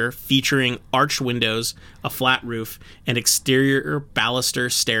architecture featuring arched windows, a flat roof, and exterior baluster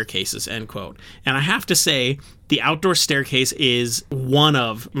staircases, end quote. And I have to say, the outdoor staircase is one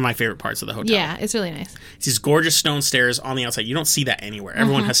of my favorite parts of the hotel. Yeah, it's really nice. It's these gorgeous stone stairs on the outside. You don't see that anywhere.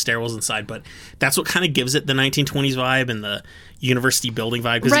 Everyone has stairwells inside, but that's what kind of gives it the 1920s vibe and the university building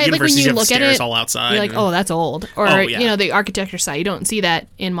vibe. Because Right, the like when universities you have look at stairs it, all outside. You're like, and oh, that's old. Or, Oh, yeah. the architecture side. You don't see that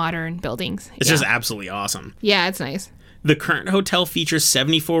in modern buildings. it's Yeah. just absolutely awesome. Yeah, it's nice. The current hotel features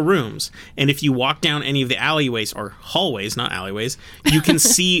 74 rooms, and if you walk down any of the alleyways, or hallways, not alleyways, you can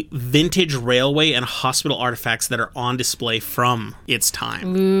see vintage railway and hospital artifacts that are on display from its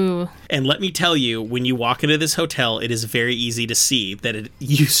time. Ooh. And let me tell you, when you walk into this hotel, it is very easy to see that it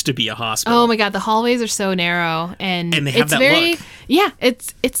used to be a hospital. Oh my god, the hallways are so narrow, and they have it's that very, look. Yeah,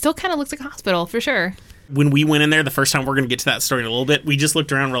 it still kind of looks like a hospital for sure. When we went in there the first time, we're going to get to that story in a little bit, we just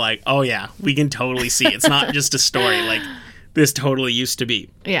looked around and we're like, oh yeah, we can totally see. It's not just a story. Like, this totally used to be.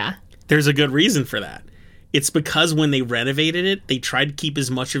 Yeah. There's a good reason for that. It's because when they renovated it, they tried to keep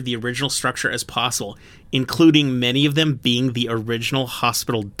as much of the original structure as possible, including many of them being the original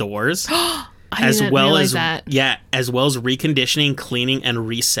hospital doors. I didn't realize that. Yeah, as well as reconditioning, cleaning, and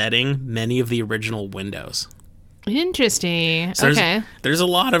resetting many of the original windows. Interesting. So Okay. There's a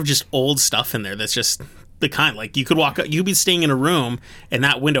lot of just old stuff in there that's just the kind, like, you could be staying in a room and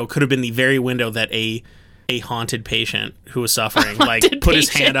that window could have been the very window that a haunted patient who was suffering put his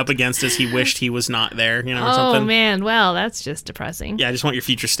hand up against as he wished he was not there, or something. Oh man, well, that's just depressing. Yeah, I just want your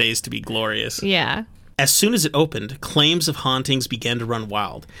future stays to be glorious. Yeah. As soon as it opened, claims of hauntings began to run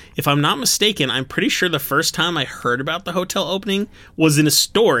wild. If I'm not mistaken, I'm pretty sure the first time I heard about the hotel opening was in a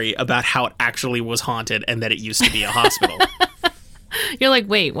story about how it actually was haunted and that it used to be a hospital. You're like,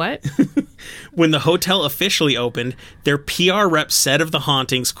 wait, what? When the hotel officially opened, their PR rep said of the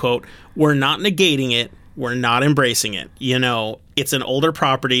hauntings, quote, "We're not negating it, we're not embracing it. It's an older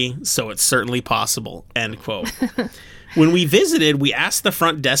property, so it's certainly possible," end quote. When we visited, we asked the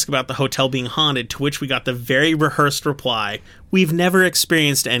front desk about the hotel being haunted, to which we got the very rehearsed reply, "We've never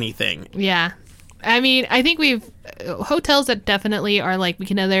experienced anything." Yeah. I mean, I think hotels that definitely are like, we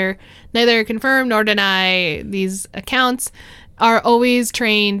can neither confirm nor deny these accounts, are always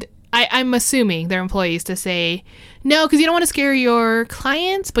trained, I'm assuming their employees, to say no, because you don't want to scare your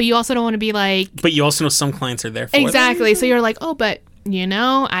clients, but you also don't want to be like... But you also know some clients are there for Exactly. So you're like, oh, but,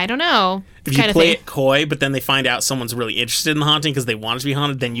 I don't know. If you play it coy, but then they find out someone's really interested in the haunting because they want it to be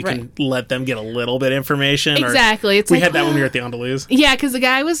haunted, then you can let them get a little bit of information. Exactly. We had that when we were at the Andaluz. Yeah, because the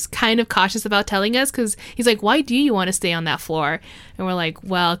guy was kind of cautious about telling us, because he's like, why do you want to stay on that floor? And we're like,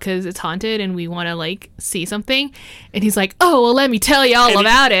 well, because it's haunted and we want to, see something. And he's like, oh, well, let me tell you all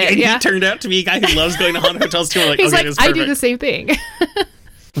about it. And he turned out to be a guy who loves going to haunted hotels too. We're like, he's okay, like, I do the same thing.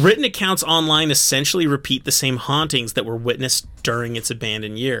 Written accounts online essentially repeat the same hauntings that were witnessed during its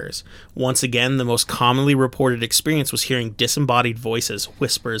abandoned years. Once again, the most commonly reported experience was hearing disembodied voices,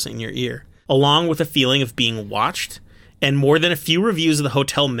 whispers in your ear, along with a feeling of being watched. And more than a few reviews of the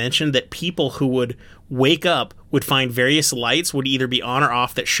hotel mentioned that people who would wake up would find various lights would either be on or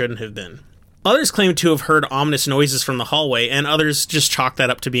off that shouldn't have been. Others claim to have heard ominous noises from the hallway, and others just chalk that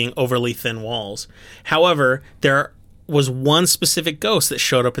up to being overly thin walls. However, there was one specific ghost that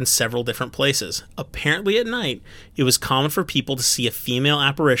showed up in several different places. Apparently at night, it was common for people to see a female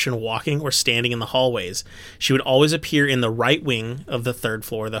apparition walking or standing in the hallways. She would always appear in the right wing of the third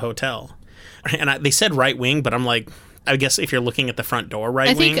floor of the hotel. And they said right wing, but I'm like, I guess if you're looking at the front door,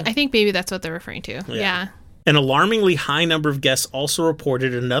 right wing? I think maybe that's what they're referring to. Yeah. An alarmingly high number of guests also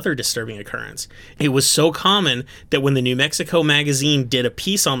reported another disturbing occurrence. It was so common that when the New Mexico Magazine did a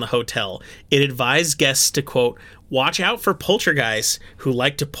piece on the hotel, it advised guests to, quote, "Watch out for poltergeists who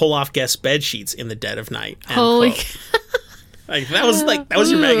like to pull off guest bed sheets in the dead of night." Holy. That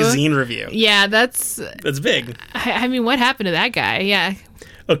was your magazine review. Yeah, that's big. I mean, what happened to that guy? Yeah.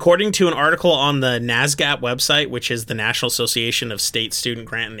 According to an article on the NASGAP website, which is the National Association of State Student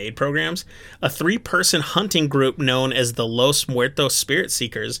Grant and Aid Programs, a 3-person hunting group known as the Los Muertos Spirit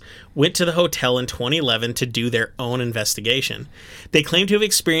Seekers went to the hotel in 2011 to do their own investigation. They claim to have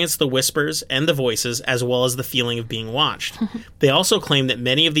experienced the whispers and the voices, as well as the feeling of being watched. They also claim that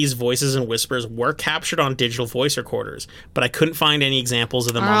many of these voices and whispers were captured on digital voice recorders, but I couldn't find any examples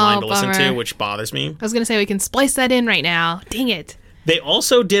of them online to listen to, which bothers me. I was going to say, we can splice that in right now. Dang it. They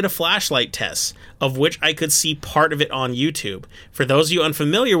also did a flashlight test, of which I could see part of it on YouTube. For those of you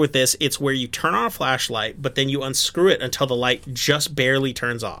unfamiliar with this, it's where you turn on a flashlight, but then you unscrew it until the light just barely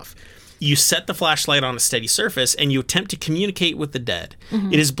turns off. You set the flashlight on a steady surface, and you attempt to communicate with the dead.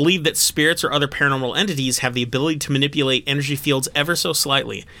 Mm-hmm. It is believed that spirits or other paranormal entities have the ability to manipulate energy fields ever so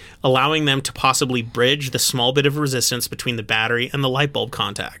slightly, allowing them to possibly bridge the small bit of resistance between the battery and the light bulb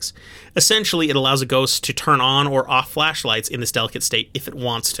contacts. Essentially, it allows a ghost to turn on or off flashlights in this delicate state if it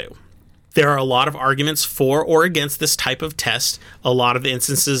wants to. There are a lot of arguments for or against this type of test. A lot of the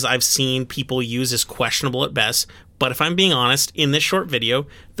instances I've seen people use is questionable at best, But if I'm being honest, in this short video,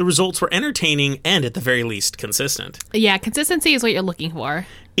 the results were entertaining and at the very least consistent. Yeah, consistency is what you're looking for.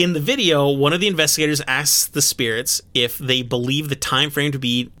 In the video, one of the investigators asks the spirits if they believe the time frame to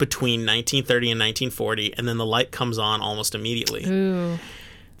be between 1930 and 1940, and then the light comes on almost immediately. Ooh.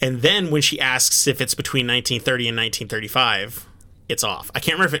 And then when she asks if it's between 1930 and 1935, it's off. I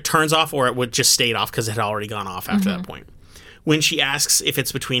can't remember if it turns off or it would just stayed off because it had already gone off after that point. When she asks if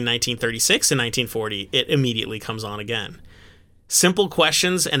it's between 1936 and 1940, it immediately comes on again. Simple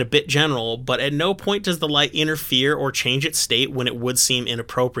questions and a bit general, but at no point does the light interfere or change its state when it would seem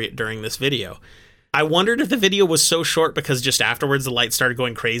inappropriate during this video. I wondered if the video was so short because just afterwards the light started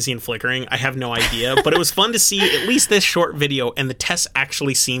going crazy and flickering. I have no idea, but it was fun to see at least this short video, and the tests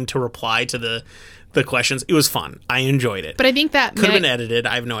actually seemed to reply to the questions. It was fun. I enjoyed it. But I think that could have been edited.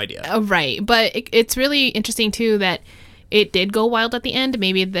 I have no idea. Right, but it's really interesting too that it did go wild at the end.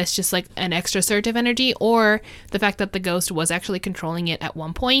 Maybe that's just like an extra surge of energy, or the fact that the ghost was actually controlling it at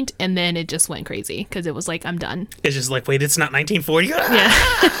one point and then it just went crazy because it was like, I'm done. It's just like, wait, it's not 1940?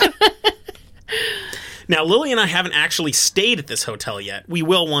 Yeah. Now, Lily and I haven't actually stayed at this hotel yet. We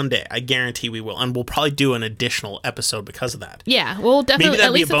will one day. I guarantee we will. And we'll probably do an additional episode because of that. Yeah, we'll definitely. Maybe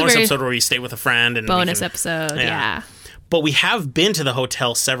that'd at be a least bonus episode where we stay with a friend. And bonus episode, yeah. But we have been to the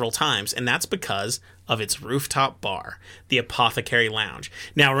hotel several times, and that's because of its rooftop bar, the Apothecary Lounge.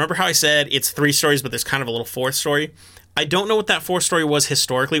 Now, remember how I said it's 3 stories, but there's kind of a little 4th story? I don't know what that 4th story was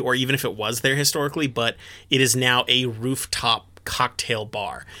historically, or even if it was there historically, but it is now a rooftop cocktail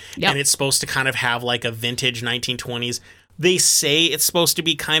bar. Yep. And it's supposed to kind of have like a vintage 1920s. They say it's supposed to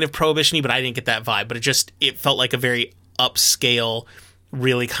be kind of prohibition-y, but I didn't get that vibe. But it felt like a very upscale,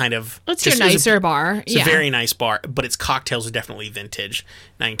 really kind of... It's your nicer bar. It's a very nice bar, but its cocktails are definitely vintage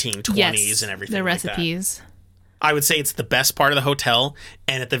 1920s and everything. The like recipes. That. I would say it's the best part of the hotel,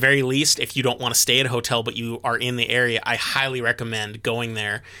 and at the very least, if you don't want to stay at a hotel but you are in the area, I highly recommend going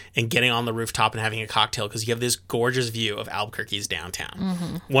there and getting on the rooftop and having a cocktail, because you have this gorgeous view of Albuquerque's downtown.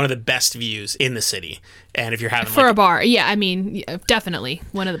 Mm-hmm. One of the best views in the city. And if you're having for a bar, yeah, I mean, definitely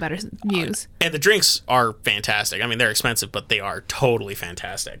one of the better views. And the drinks are fantastic. I mean, they're expensive, but they are totally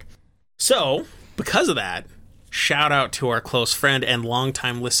fantastic. So, because of that, shout out to our close friend and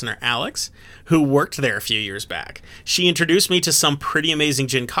longtime listener, Alex, who worked there a few years back. She introduced me to some pretty amazing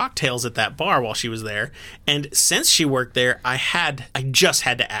gin cocktails at that bar while she was there. And since she worked there, I just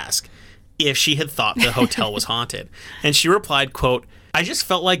had to ask if she had thought the hotel was haunted. And she replied, quote, "I just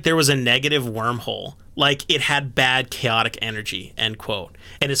felt like there was a negative wormhole. Like it had bad, chaotic energy," end quote.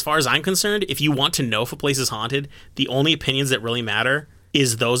 And as far as I'm concerned, if you want to know if a place is haunted, the only opinions that really matter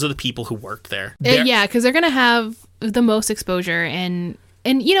is those of the people who worked there. Yeah, because they're going to have the most exposure. And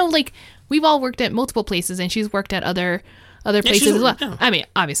you know, like, we've all worked at multiple places, and she's worked at other places as well. Yeah. I mean,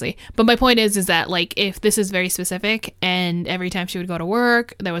 obviously. But my point is that, like, if this is very specific, and every time she would go to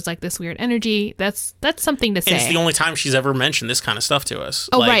work, there was, like, this weird energy, that's something to say. And it's the only time she's ever mentioned this kind of stuff to us.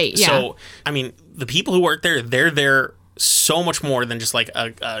 Oh, right, yeah. So, I mean, the people who work there, they're there so much more than just, like,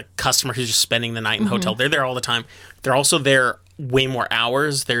 a customer who's just spending the night in the hotel. They're there all the time. They're also there way more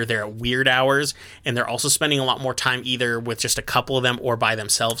hours. They're there at weird hours, and they're also spending a lot more time either with just a couple of them or by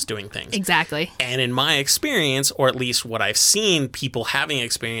themselves doing things. Exactly. And in my experience, or at least what I've seen people having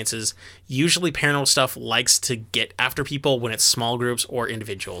experiences, usually paranormal stuff likes to get after people when it's small groups or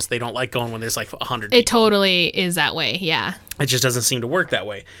individuals. They don't like going when there's like 100 people. It totally is that way, yeah. It just doesn't seem to work that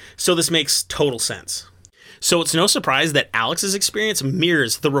way. So this makes total sense. So it's no surprise that Alex's experience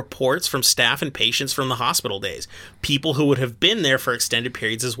mirrors the reports from staff and patients from the hospital days, people who would have been there for extended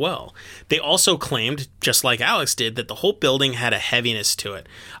periods as well. They also claimed, just like Alex did, that the whole building had a heaviness to it.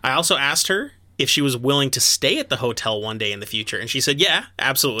 I also asked her if she was willing to stay at the hotel one day in the future, and she said, yeah,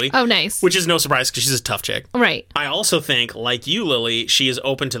 absolutely. Oh, nice. Which is no surprise because she's a tough chick. Right. I also think, like you, Lily, she is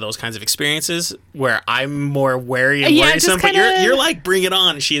open to those kinds of experiences where I'm more wary and worrisome, but you're like, bring it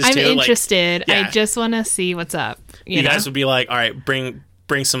on. She is I'm too. I'm interested. Like, yeah. I just want to see what's up. You guys would be like, all right, bring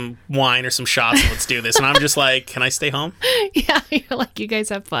some wine or some shots and let's do this. And I'm just like, can I stay home? Yeah, you're like, you guys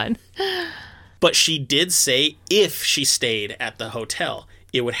have fun. But she did say if she stayed at the hotel,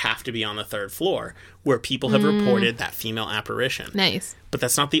 it would have to be on the 3rd floor, where people have reported that female apparition. Nice. But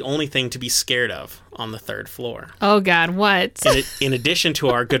that's not the only thing to be scared of on the 3rd floor. Oh, God, what? In addition to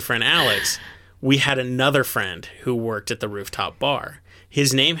our good friend Alex, we had another friend who worked at the rooftop bar.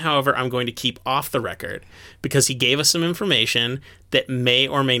 His name, however, I'm going to keep off the record because he gave us some information that may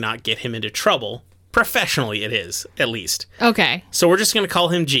or may not get him into trouble. Professionally, it is, at least. Okay. So we're just going to call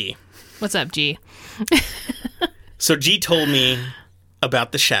him G. What's up, G? So G told me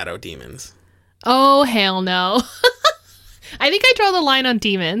about the shadow demons. Oh, hell no. I think I draw the line on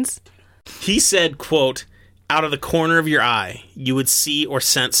demons. He said, quote, Out of the corner of your eye, you would see or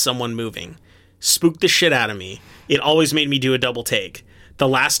sense someone moving. Spooked the shit out of me. It always made me do a double take. The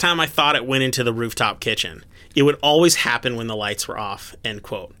last time I thought it went into the rooftop kitchen. It would always happen when the lights were off, end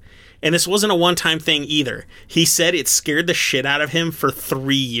quote. And this wasn't a one-time thing either. He said it scared the shit out of him for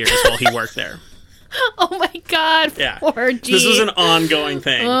 3 years while he worked there. Oh my God, Yeah. poor G. This was an ongoing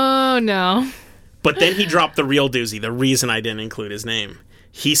thing. Oh no. But then he dropped the real doozy, the reason I didn't include his name.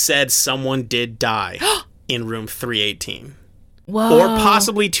 He said someone did die in room 318. Whoa. Or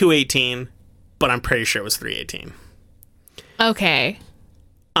possibly 218, but I'm pretty sure it was 318. Okay.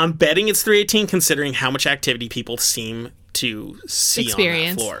 I'm betting it's 318 considering how much activity people seem to see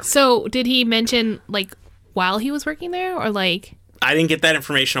Experience. on that floor. So did he mention like while he was working there or like I didn't get that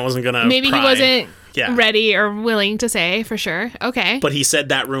information. I wasn't going to maybe pry. he wasn't Yeah. ready or willing to say for sure. Okay. But he said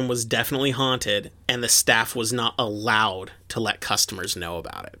that room was definitely haunted and the staff was not allowed to let customers know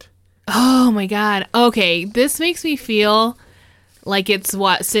about it. Oh my God. Okay. This makes me feel like it's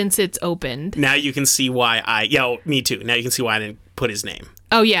since it's opened. Now you can see why me too. Now you can see why I didn't put his name.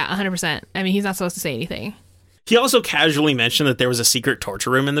 Oh yeah, 100%. I mean, he's not supposed to say anything. He also casually mentioned that there was a secret torture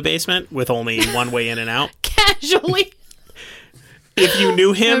room in the basement with only one way in and out. Casually. If you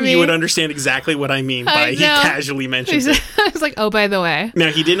knew him, I mean, you would understand exactly what I mean by I he know. casually mentioned it. I was like, oh, by the way.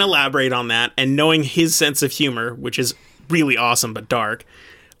 Now, he didn't elaborate on that, and knowing his sense of humor, which is really awesome but dark,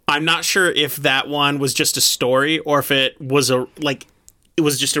 I'm not sure if that one was just a story or if it was it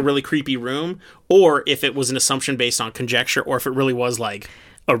was just a really creepy room, or if it was an assumption based on conjecture, or if it really was like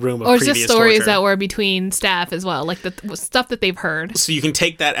a room of Or previous just stories torture. that were between staff as well, like the stuff that they've heard. So you can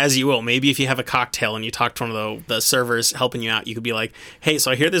take that as you will. Maybe if you have a cocktail and you talk to one of the servers helping you out, you could be like, "Hey,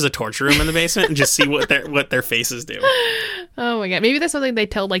 so I hear there's a torture room in the basement," and just see what their faces do. Oh my God. Maybe that's something they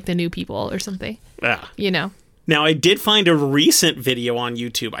tell like the new people or something, Yeah. you know? Now, I did find a recent video on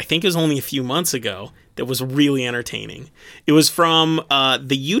YouTube, I think it was only a few months ago, that was really entertaining. It was from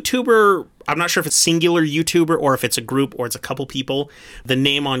the YouTuber, I'm not sure if it's singular YouTuber or if it's a group or it's a couple people. The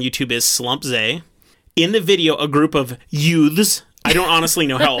name on YouTube is Slumpzay. In the video, a group of youths, I don't honestly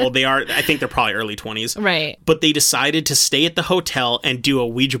know how old they are, I think they're probably early 20s. Right. But they decided to stay at the hotel and do a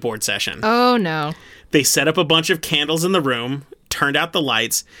Ouija board session. Oh no. They set up a bunch of candles in the room, turned out the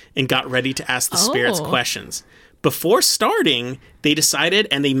lights, and got ready to ask the spirits questions. Before starting, they decided,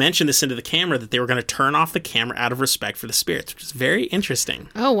 and they mentioned this into the camera, that they were going to turn off the camera out of respect for the spirits, which is very interesting.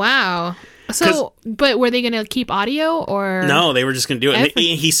 Oh wow. So, but were they going to keep audio or? No, they were just going to do it. And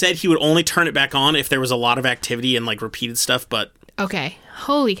he said he would only turn it back on if there was a lot of activity and like repeated stuff, but Okay.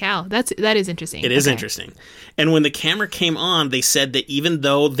 Holy cow. That is interesting. it is interesting. And when the camera came on, they said that even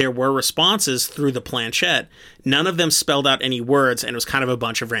though there were responses through the planchette, none of them spelled out any words, and it was kind of a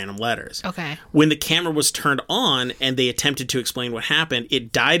bunch of random letters. Okay. When the camera was turned on and they attempted to explain what happened,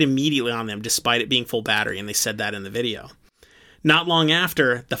 it died immediately on them despite it being full battery, and they said that in the video. Not long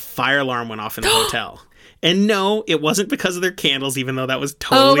after, the fire alarm went off in the hotel. And no, it wasn't because of their candles, even though that was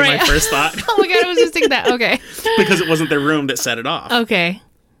totally my first thought. Oh my God, I was just thinking that. Okay. Because it wasn't their room that set it off. Okay.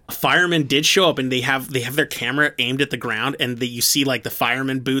 Firemen did show up, and they have their camera aimed at the ground, and you see like the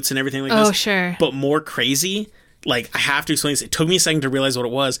fireman boots and everything like this. Oh, sure. But more crazy, like I have to explain this. It took me a second to realize what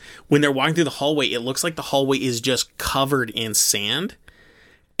it was. When they're walking through the hallway, it looks like the hallway is just covered in sand.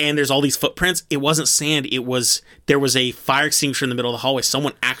 And there's all these footprints. It wasn't sand. There was a fire extinguisher in the middle of the hallway.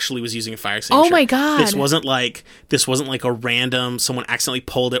 Someone actually was using a fire extinguisher. Oh my God. This wasn't like a random someone accidentally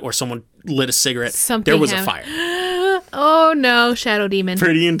pulled it or someone lit a cigarette. Something there was a happened. fire. Oh no, Shadow Demon.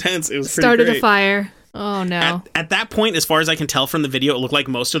 Pretty intense. It was pretty Started great. a fire. Oh no. At that point, as far as I can tell from the video, it looked like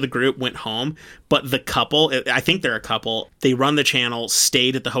most of the group went home, but the couple, I think they're a couple, they run the channel,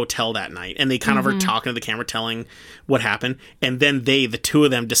 stayed at the hotel that night, and they kind of are talking to the camera, telling what happened, and then the two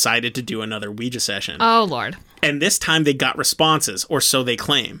of them decided to do another Ouija session. Oh Lord. And this time they got responses, or so they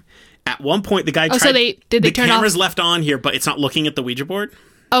claim. At one point, the guy tried... so did they the turn camera's off? left on here, but it's not looking at the Ouija board.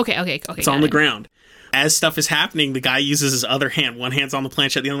 Okay. It's on the ground. As stuff is happening, the guy uses his other hand. One hand's on the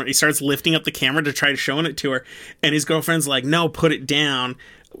planchette, the other one. He starts lifting up the camera to try to show it to her. And his girlfriend's like, no, put it down.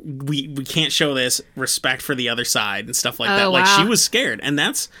 We can't show this. Respect for the other side and stuff like that. Oh, Like, wow. she was scared. And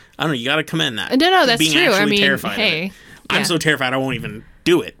that's, I don't know, you got to commend that. No, that's Being true. I actually mean, terrified of hey. it. I'm yeah. so terrified I won't even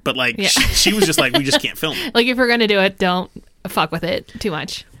do it. But, like, Yeah. she was just like, we just can't film it. Like if you're gonna do it, don't fuck with it too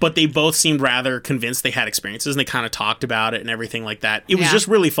much. But they both seemed rather convinced they had experiences, and they kind of talked about it and everything like that. It was Yeah. just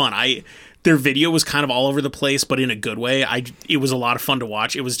really fun. Their video was kind of all over the place, but in a good way. It was a lot of fun to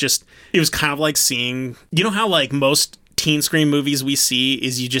watch. It was kind of like seeing, you know how like most teen scream movies we see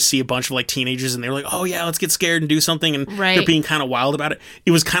is you just see a bunch of like teenagers and they're like, oh yeah, let's get scared and do something, and Right. they're being kind of wild about it.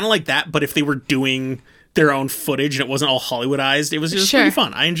 It was kind of like that, but if they were doing their own footage and it wasn't all Hollywoodized. It was just Sure. pretty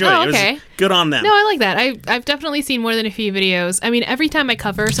fun. I enjoyed it. It okay. was good on them. No, I like that. I've definitely seen more than a few videos. I mean, every time I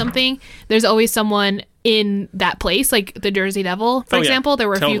cover something, there's always someone in that place, like the Jersey Devil, for Oh, yeah. example. There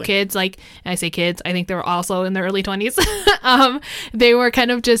were a few Totally. kids, like, and I say kids, I think they were also in their early 20s. They were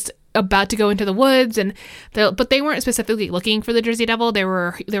kind of just about to go into the woods, but they weren't specifically looking for the Jersey Devil. They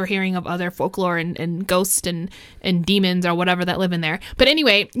were hearing of other folklore and ghosts and demons or whatever that live in there. But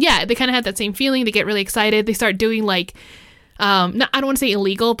anyway, yeah, they kind of had that same feeling. They get really excited. They start doing like, I don't want to say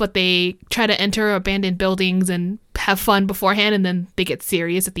illegal, but they try to enter abandoned buildings and have fun beforehand, and then they get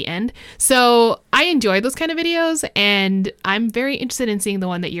serious at the end. So I enjoy those kind of videos, and I'm very interested in seeing the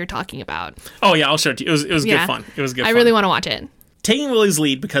one that you're talking about. Oh yeah, I'll show it to you. It was Yeah. good fun. It was good I fun. really want to watch it. Taking Lily's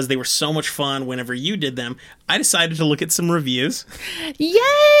lead because they were so much fun whenever you did them, I decided to look at some reviews,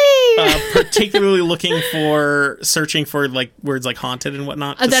 Yay! particularly searching for like words like haunted and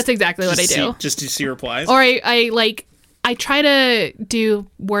whatnot. That's exactly what I do. Just to see replies. Or I try to do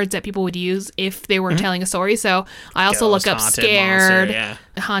words that people would use if they were telling a story. So I also Ghost, look up haunted, scared, monster,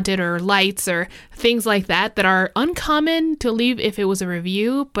 haunted, or lights, or things like that are uncommon to leave if it was a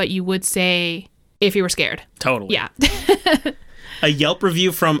review, but you would say if you were scared. Totally. Yeah. A Yelp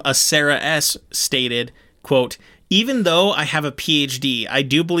review from a Sarah S. stated, quote, "Even though I have a PhD, I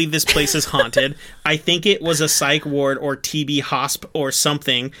do believe this place is haunted. I think it was a psych ward or TB hosp or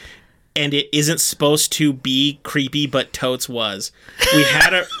something, and it isn't supposed to be creepy, but totes was.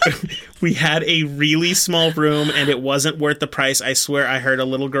 We had a really small room, and it wasn't worth the price. I swear I heard a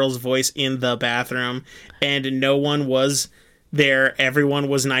little girl's voice in the bathroom, and no one was there. Everyone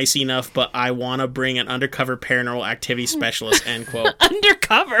was nice enough, but I want to bring an undercover paranormal activity specialist," end quote.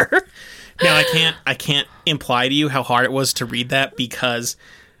 Undercover. Now I can't imply to you how hard it was to read that because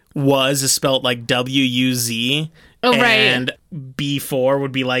was is spelled like W-U-Z. Oh, right. And B4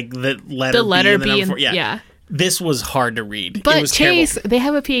 would be like the letter The letter B. B. And the number 4. Yeah. This was hard to read. It But was Chase, terrible. they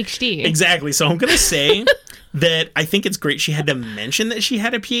have a PhD. Exactly. So I'm going to say that I think it's great she had to mention that she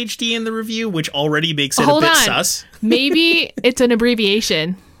had a PhD in the review, which already makes it Hold a bit on. sus. Maybe it's an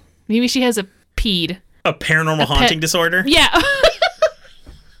abbreviation. Maybe she has a PED. A paranormal haunting disorder. Yeah.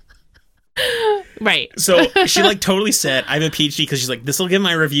 Right. So she like totally said, I have a PhD because she's like, this will give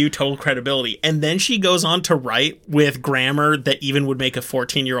my review total credibility. And then she goes on to write with grammar that even would make a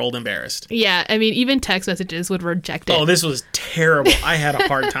 14-year-old embarrassed. Yeah, I mean, even text messages would reject it. Oh, this was terrible. I had a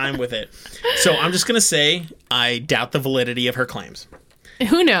hard time with it. So I'm just going to say I doubt the validity of her claims.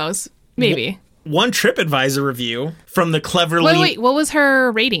 Who knows? Maybe. One TripAdvisor review from the cleverly... Wait, what was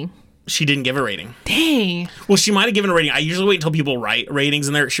her rating? She didn't give a rating. Dang. Well, she might have given a rating. I usually wait until people write ratings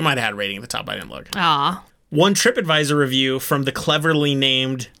in there. She might have had a rating at the top. I didn't look. Aw. One TripAdvisor review from the cleverly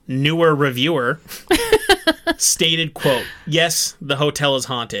named newer reviewer stated, quote, "Yes, the hotel is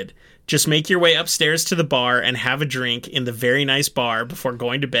haunted. Just make your way upstairs to the bar and have a drink in the very nice bar before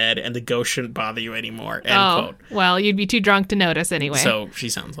going to bed, and the ghost shouldn't bother you anymore." End quote. Well, you'd be too drunk to notice anyway. So she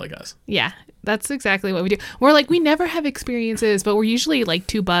sounds like us. Yeah, that's exactly what we do. We're like, we never have experiences, but we're usually like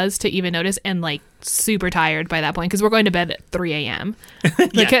too buzzed to even notice and like super tired by that point because we're going to bed at 3 a.m.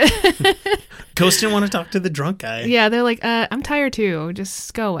 Ghost didn't want to talk to the drunk guy. Yeah, they're like, I'm tired too.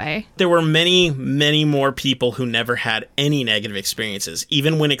 Just go away. There were many, many more people who never had any negative experiences.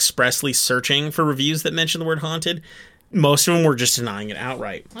 Even when expressly searching for reviews that mentioned the word haunted, most of them were just denying it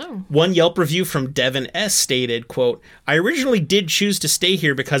outright. Oh. One Yelp review from Devin S. stated, quote, "I originally did choose to stay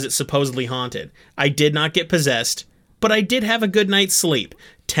here because it's supposedly haunted. I did not get possessed, but I did have a good night's sleep.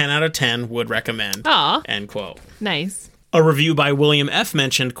 10 out of 10 would recommend." Aw, End quote. nice. A review by William F.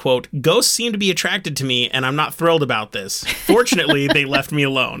 mentioned, quote, "Ghosts seem to be attracted to me, and I'm not thrilled about this. Fortunately, they left me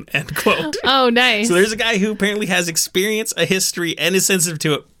alone." End quote. Oh, nice. So there's a guy who apparently has experience, a history, and is sensitive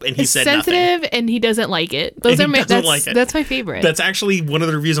to it, and he said nothing. sensitive and he doesn't like it. Those And are he my doesn't like it. That's my favorite. That's actually one of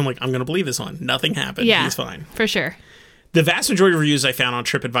the reviews I'm like, I'm going to believe this one. Nothing happened. yeah, He's fine. for sure. The vast majority of reviews I found on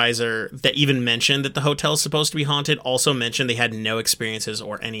TripAdvisor that even mentioned that the hotel is supposed to be haunted also mentioned they had no experiences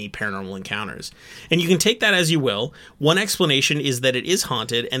or any paranormal encounters. And you can take that as you will. One explanation is that it is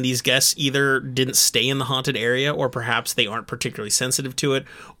haunted, and these guests either didn't stay in the haunted area, or perhaps they aren't particularly sensitive to it,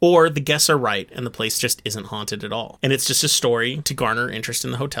 or the guests are right and the place just isn't haunted at all. And it's just a story to garner interest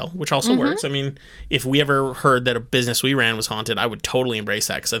in the hotel, which also works. I mean, if we ever heard that a business we ran was haunted, I would totally embrace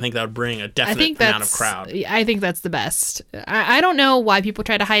that because I think that would bring a definite amount of crowd. I think that's the best. I don't know why people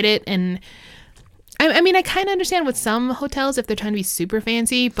try to hide it, and I mean, I kind of understand with some hotels if they're trying to be super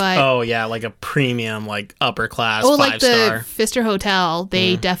fancy, but Oh yeah, like a premium, like upper class, like the 5-star. Pfister Hotel,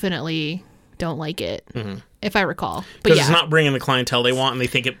 they definitely don't like it. if I recall. But Because yeah. it's not bringing the clientele they want, and they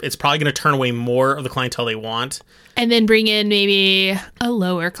think it's probably going to turn away more of the clientele they want. And then bring in maybe a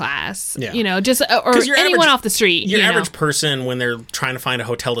lower class, Yeah. you know, just or 'Cause your anyone average- off the street. Your you know? average person, when they're trying to find a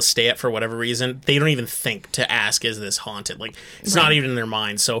hotel to stay at for whatever reason, they don't even think to ask, is this haunted? Like, it's not even in their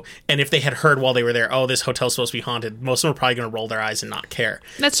mind. So, and if they had heard while they were there, oh, this hotel's supposed to be haunted, most of them are probably going to roll their eyes and not care.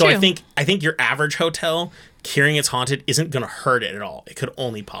 That's so true. I think your average hotel hearing it's haunted isn't going to hurt it at all. It could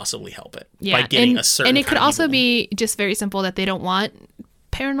only possibly help it by getting a certain and it kind could of also evil. be just very simple that they don't want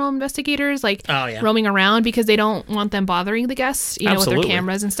paranormal investigators like Oh, yeah. roaming around because they don't want them bothering the guests, you know, with Absolutely. their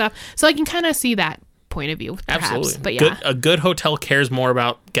cameras and stuff. So I can kind of see that point of view, perhaps. Absolutely. But yeah, A good hotel cares more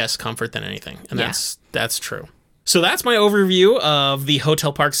about guest comfort than anything. And Yeah. that's true. So that's my overview of the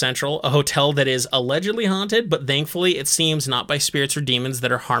Hotel Park Central, a hotel that is allegedly haunted, but thankfully it seems not by spirits or demons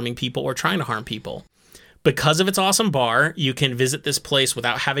that are harming people or trying to harm people. Because of its awesome bar, you can visit this place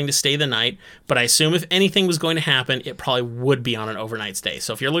without having to stay the night, but I assume if anything was going to happen, it probably would be on an overnight stay.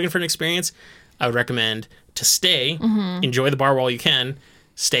 So if you're looking for an experience, I would recommend to stay, enjoy the bar while you can,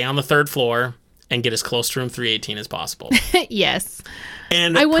 stay on the 3rd floor, and get as close to room 318 as possible. yes.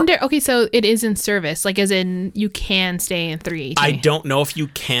 And I wonder. Okay, so it is in service, like as in you can stay in 318. I don't know if you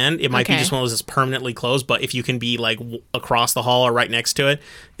can. It might be Okay. just one of those that's permanently closed, but if you can be like across the hall or right next to it,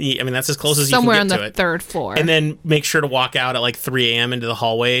 I mean, that's as close as somewhere you on can the get to it. 3rd floor. And then make sure to walk out at like 3 a.m. into the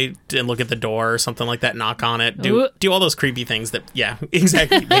hallway and look at the door or something like that, knock on it, Ooh. do all those creepy things that, yeah,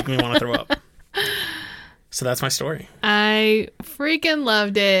 exactly, make me want to throw up. So that's my story. I freaking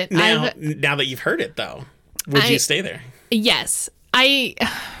loved it. Now that you've heard it, though, would you stay there? Yes.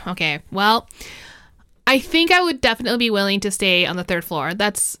 Okay. Well, I think I would definitely be willing to stay on the 3rd floor.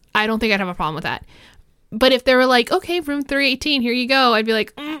 I don't think I'd have a problem with that. But if they were like, okay, room 318, here you go, I'd be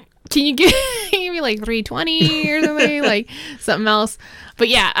like, can you give me like 320 or something, like something else? But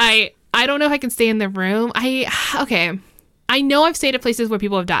yeah, I don't know if I can stay in the room. Okay. I know I've stayed at places where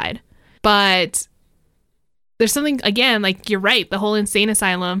people have died, but there's something, again, like you're right, the whole insane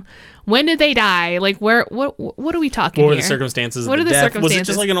asylum. When did they die? Like, what are we talking What were here? the circumstances What of are the the death? Was it circumstances?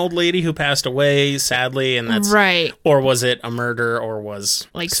 just like an old lady who passed away, sadly, and that's... Right. Or was it a murder, or was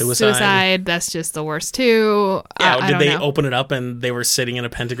Like suicide? That's just the worst too. Yeah, I did don't they know. open it up and they were sitting in a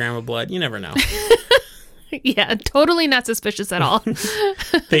pentagram of blood? You never know. Yeah, totally not suspicious at all.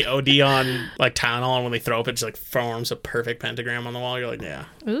 They OD on like Tylenol, and when they throw up, it just like forms a perfect pentagram on the wall. You're like, yeah,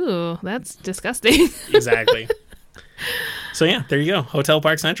 Ooh, that's disgusting. exactly. So yeah, there you go. Hotel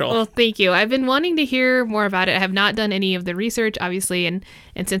Park Central. Well, thank you. I've been wanting to hear more about it. I have not done any of the research, obviously, and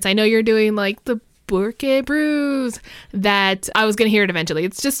since I know you're doing like the Burke Brews, that I was going to hear it eventually.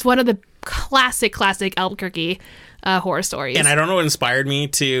 It's just one of the classic Albuquerque horror stories. And I don't know what inspired me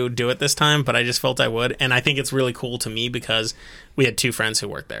to do it this time, but I just felt I would. And I think it's really cool to me because we had 2 friends who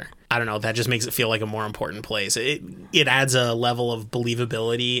worked there. I don't know, that just makes it feel like a more important place. It adds a level of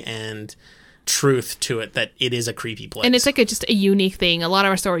believability and truth to it that it is a creepy place. And it's like just a unique thing. A lot of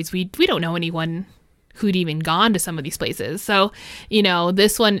our stories, we don't know anyone who'd even gone to some of these places. So, you know,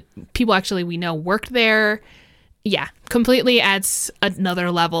 this one, people actually we know worked there. Yeah, completely adds another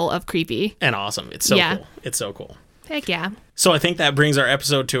level of creepy. and awesome. It's so Yeah. cool. It's so cool. Heck yeah. So I think that brings our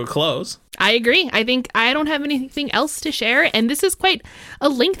episode to a close. I agree. I think I don't have anything else to share. And this is quite a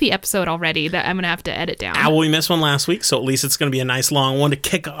lengthy episode already that I'm going to have to edit down. Well, we missed one last week, so at least it's going to be a nice long one to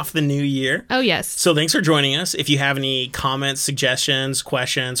kick off the new year. Oh, yes. So thanks for joining us. If you have any comments, suggestions,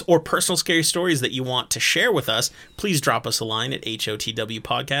 questions, or personal scary stories that you want to share with us, please drop us a line at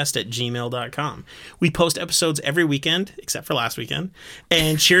hotwpodcast@gmail.com. We post episodes every weekend, except for last weekend.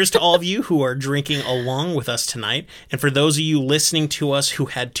 And cheers to all of you who are drinking along with us tonight. And for those of you listening to us who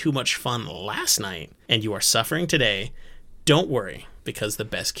had too much fun last night and you are suffering today, don't worry, because the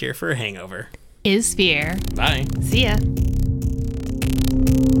best cure for a hangover Is fear. Bye. See ya.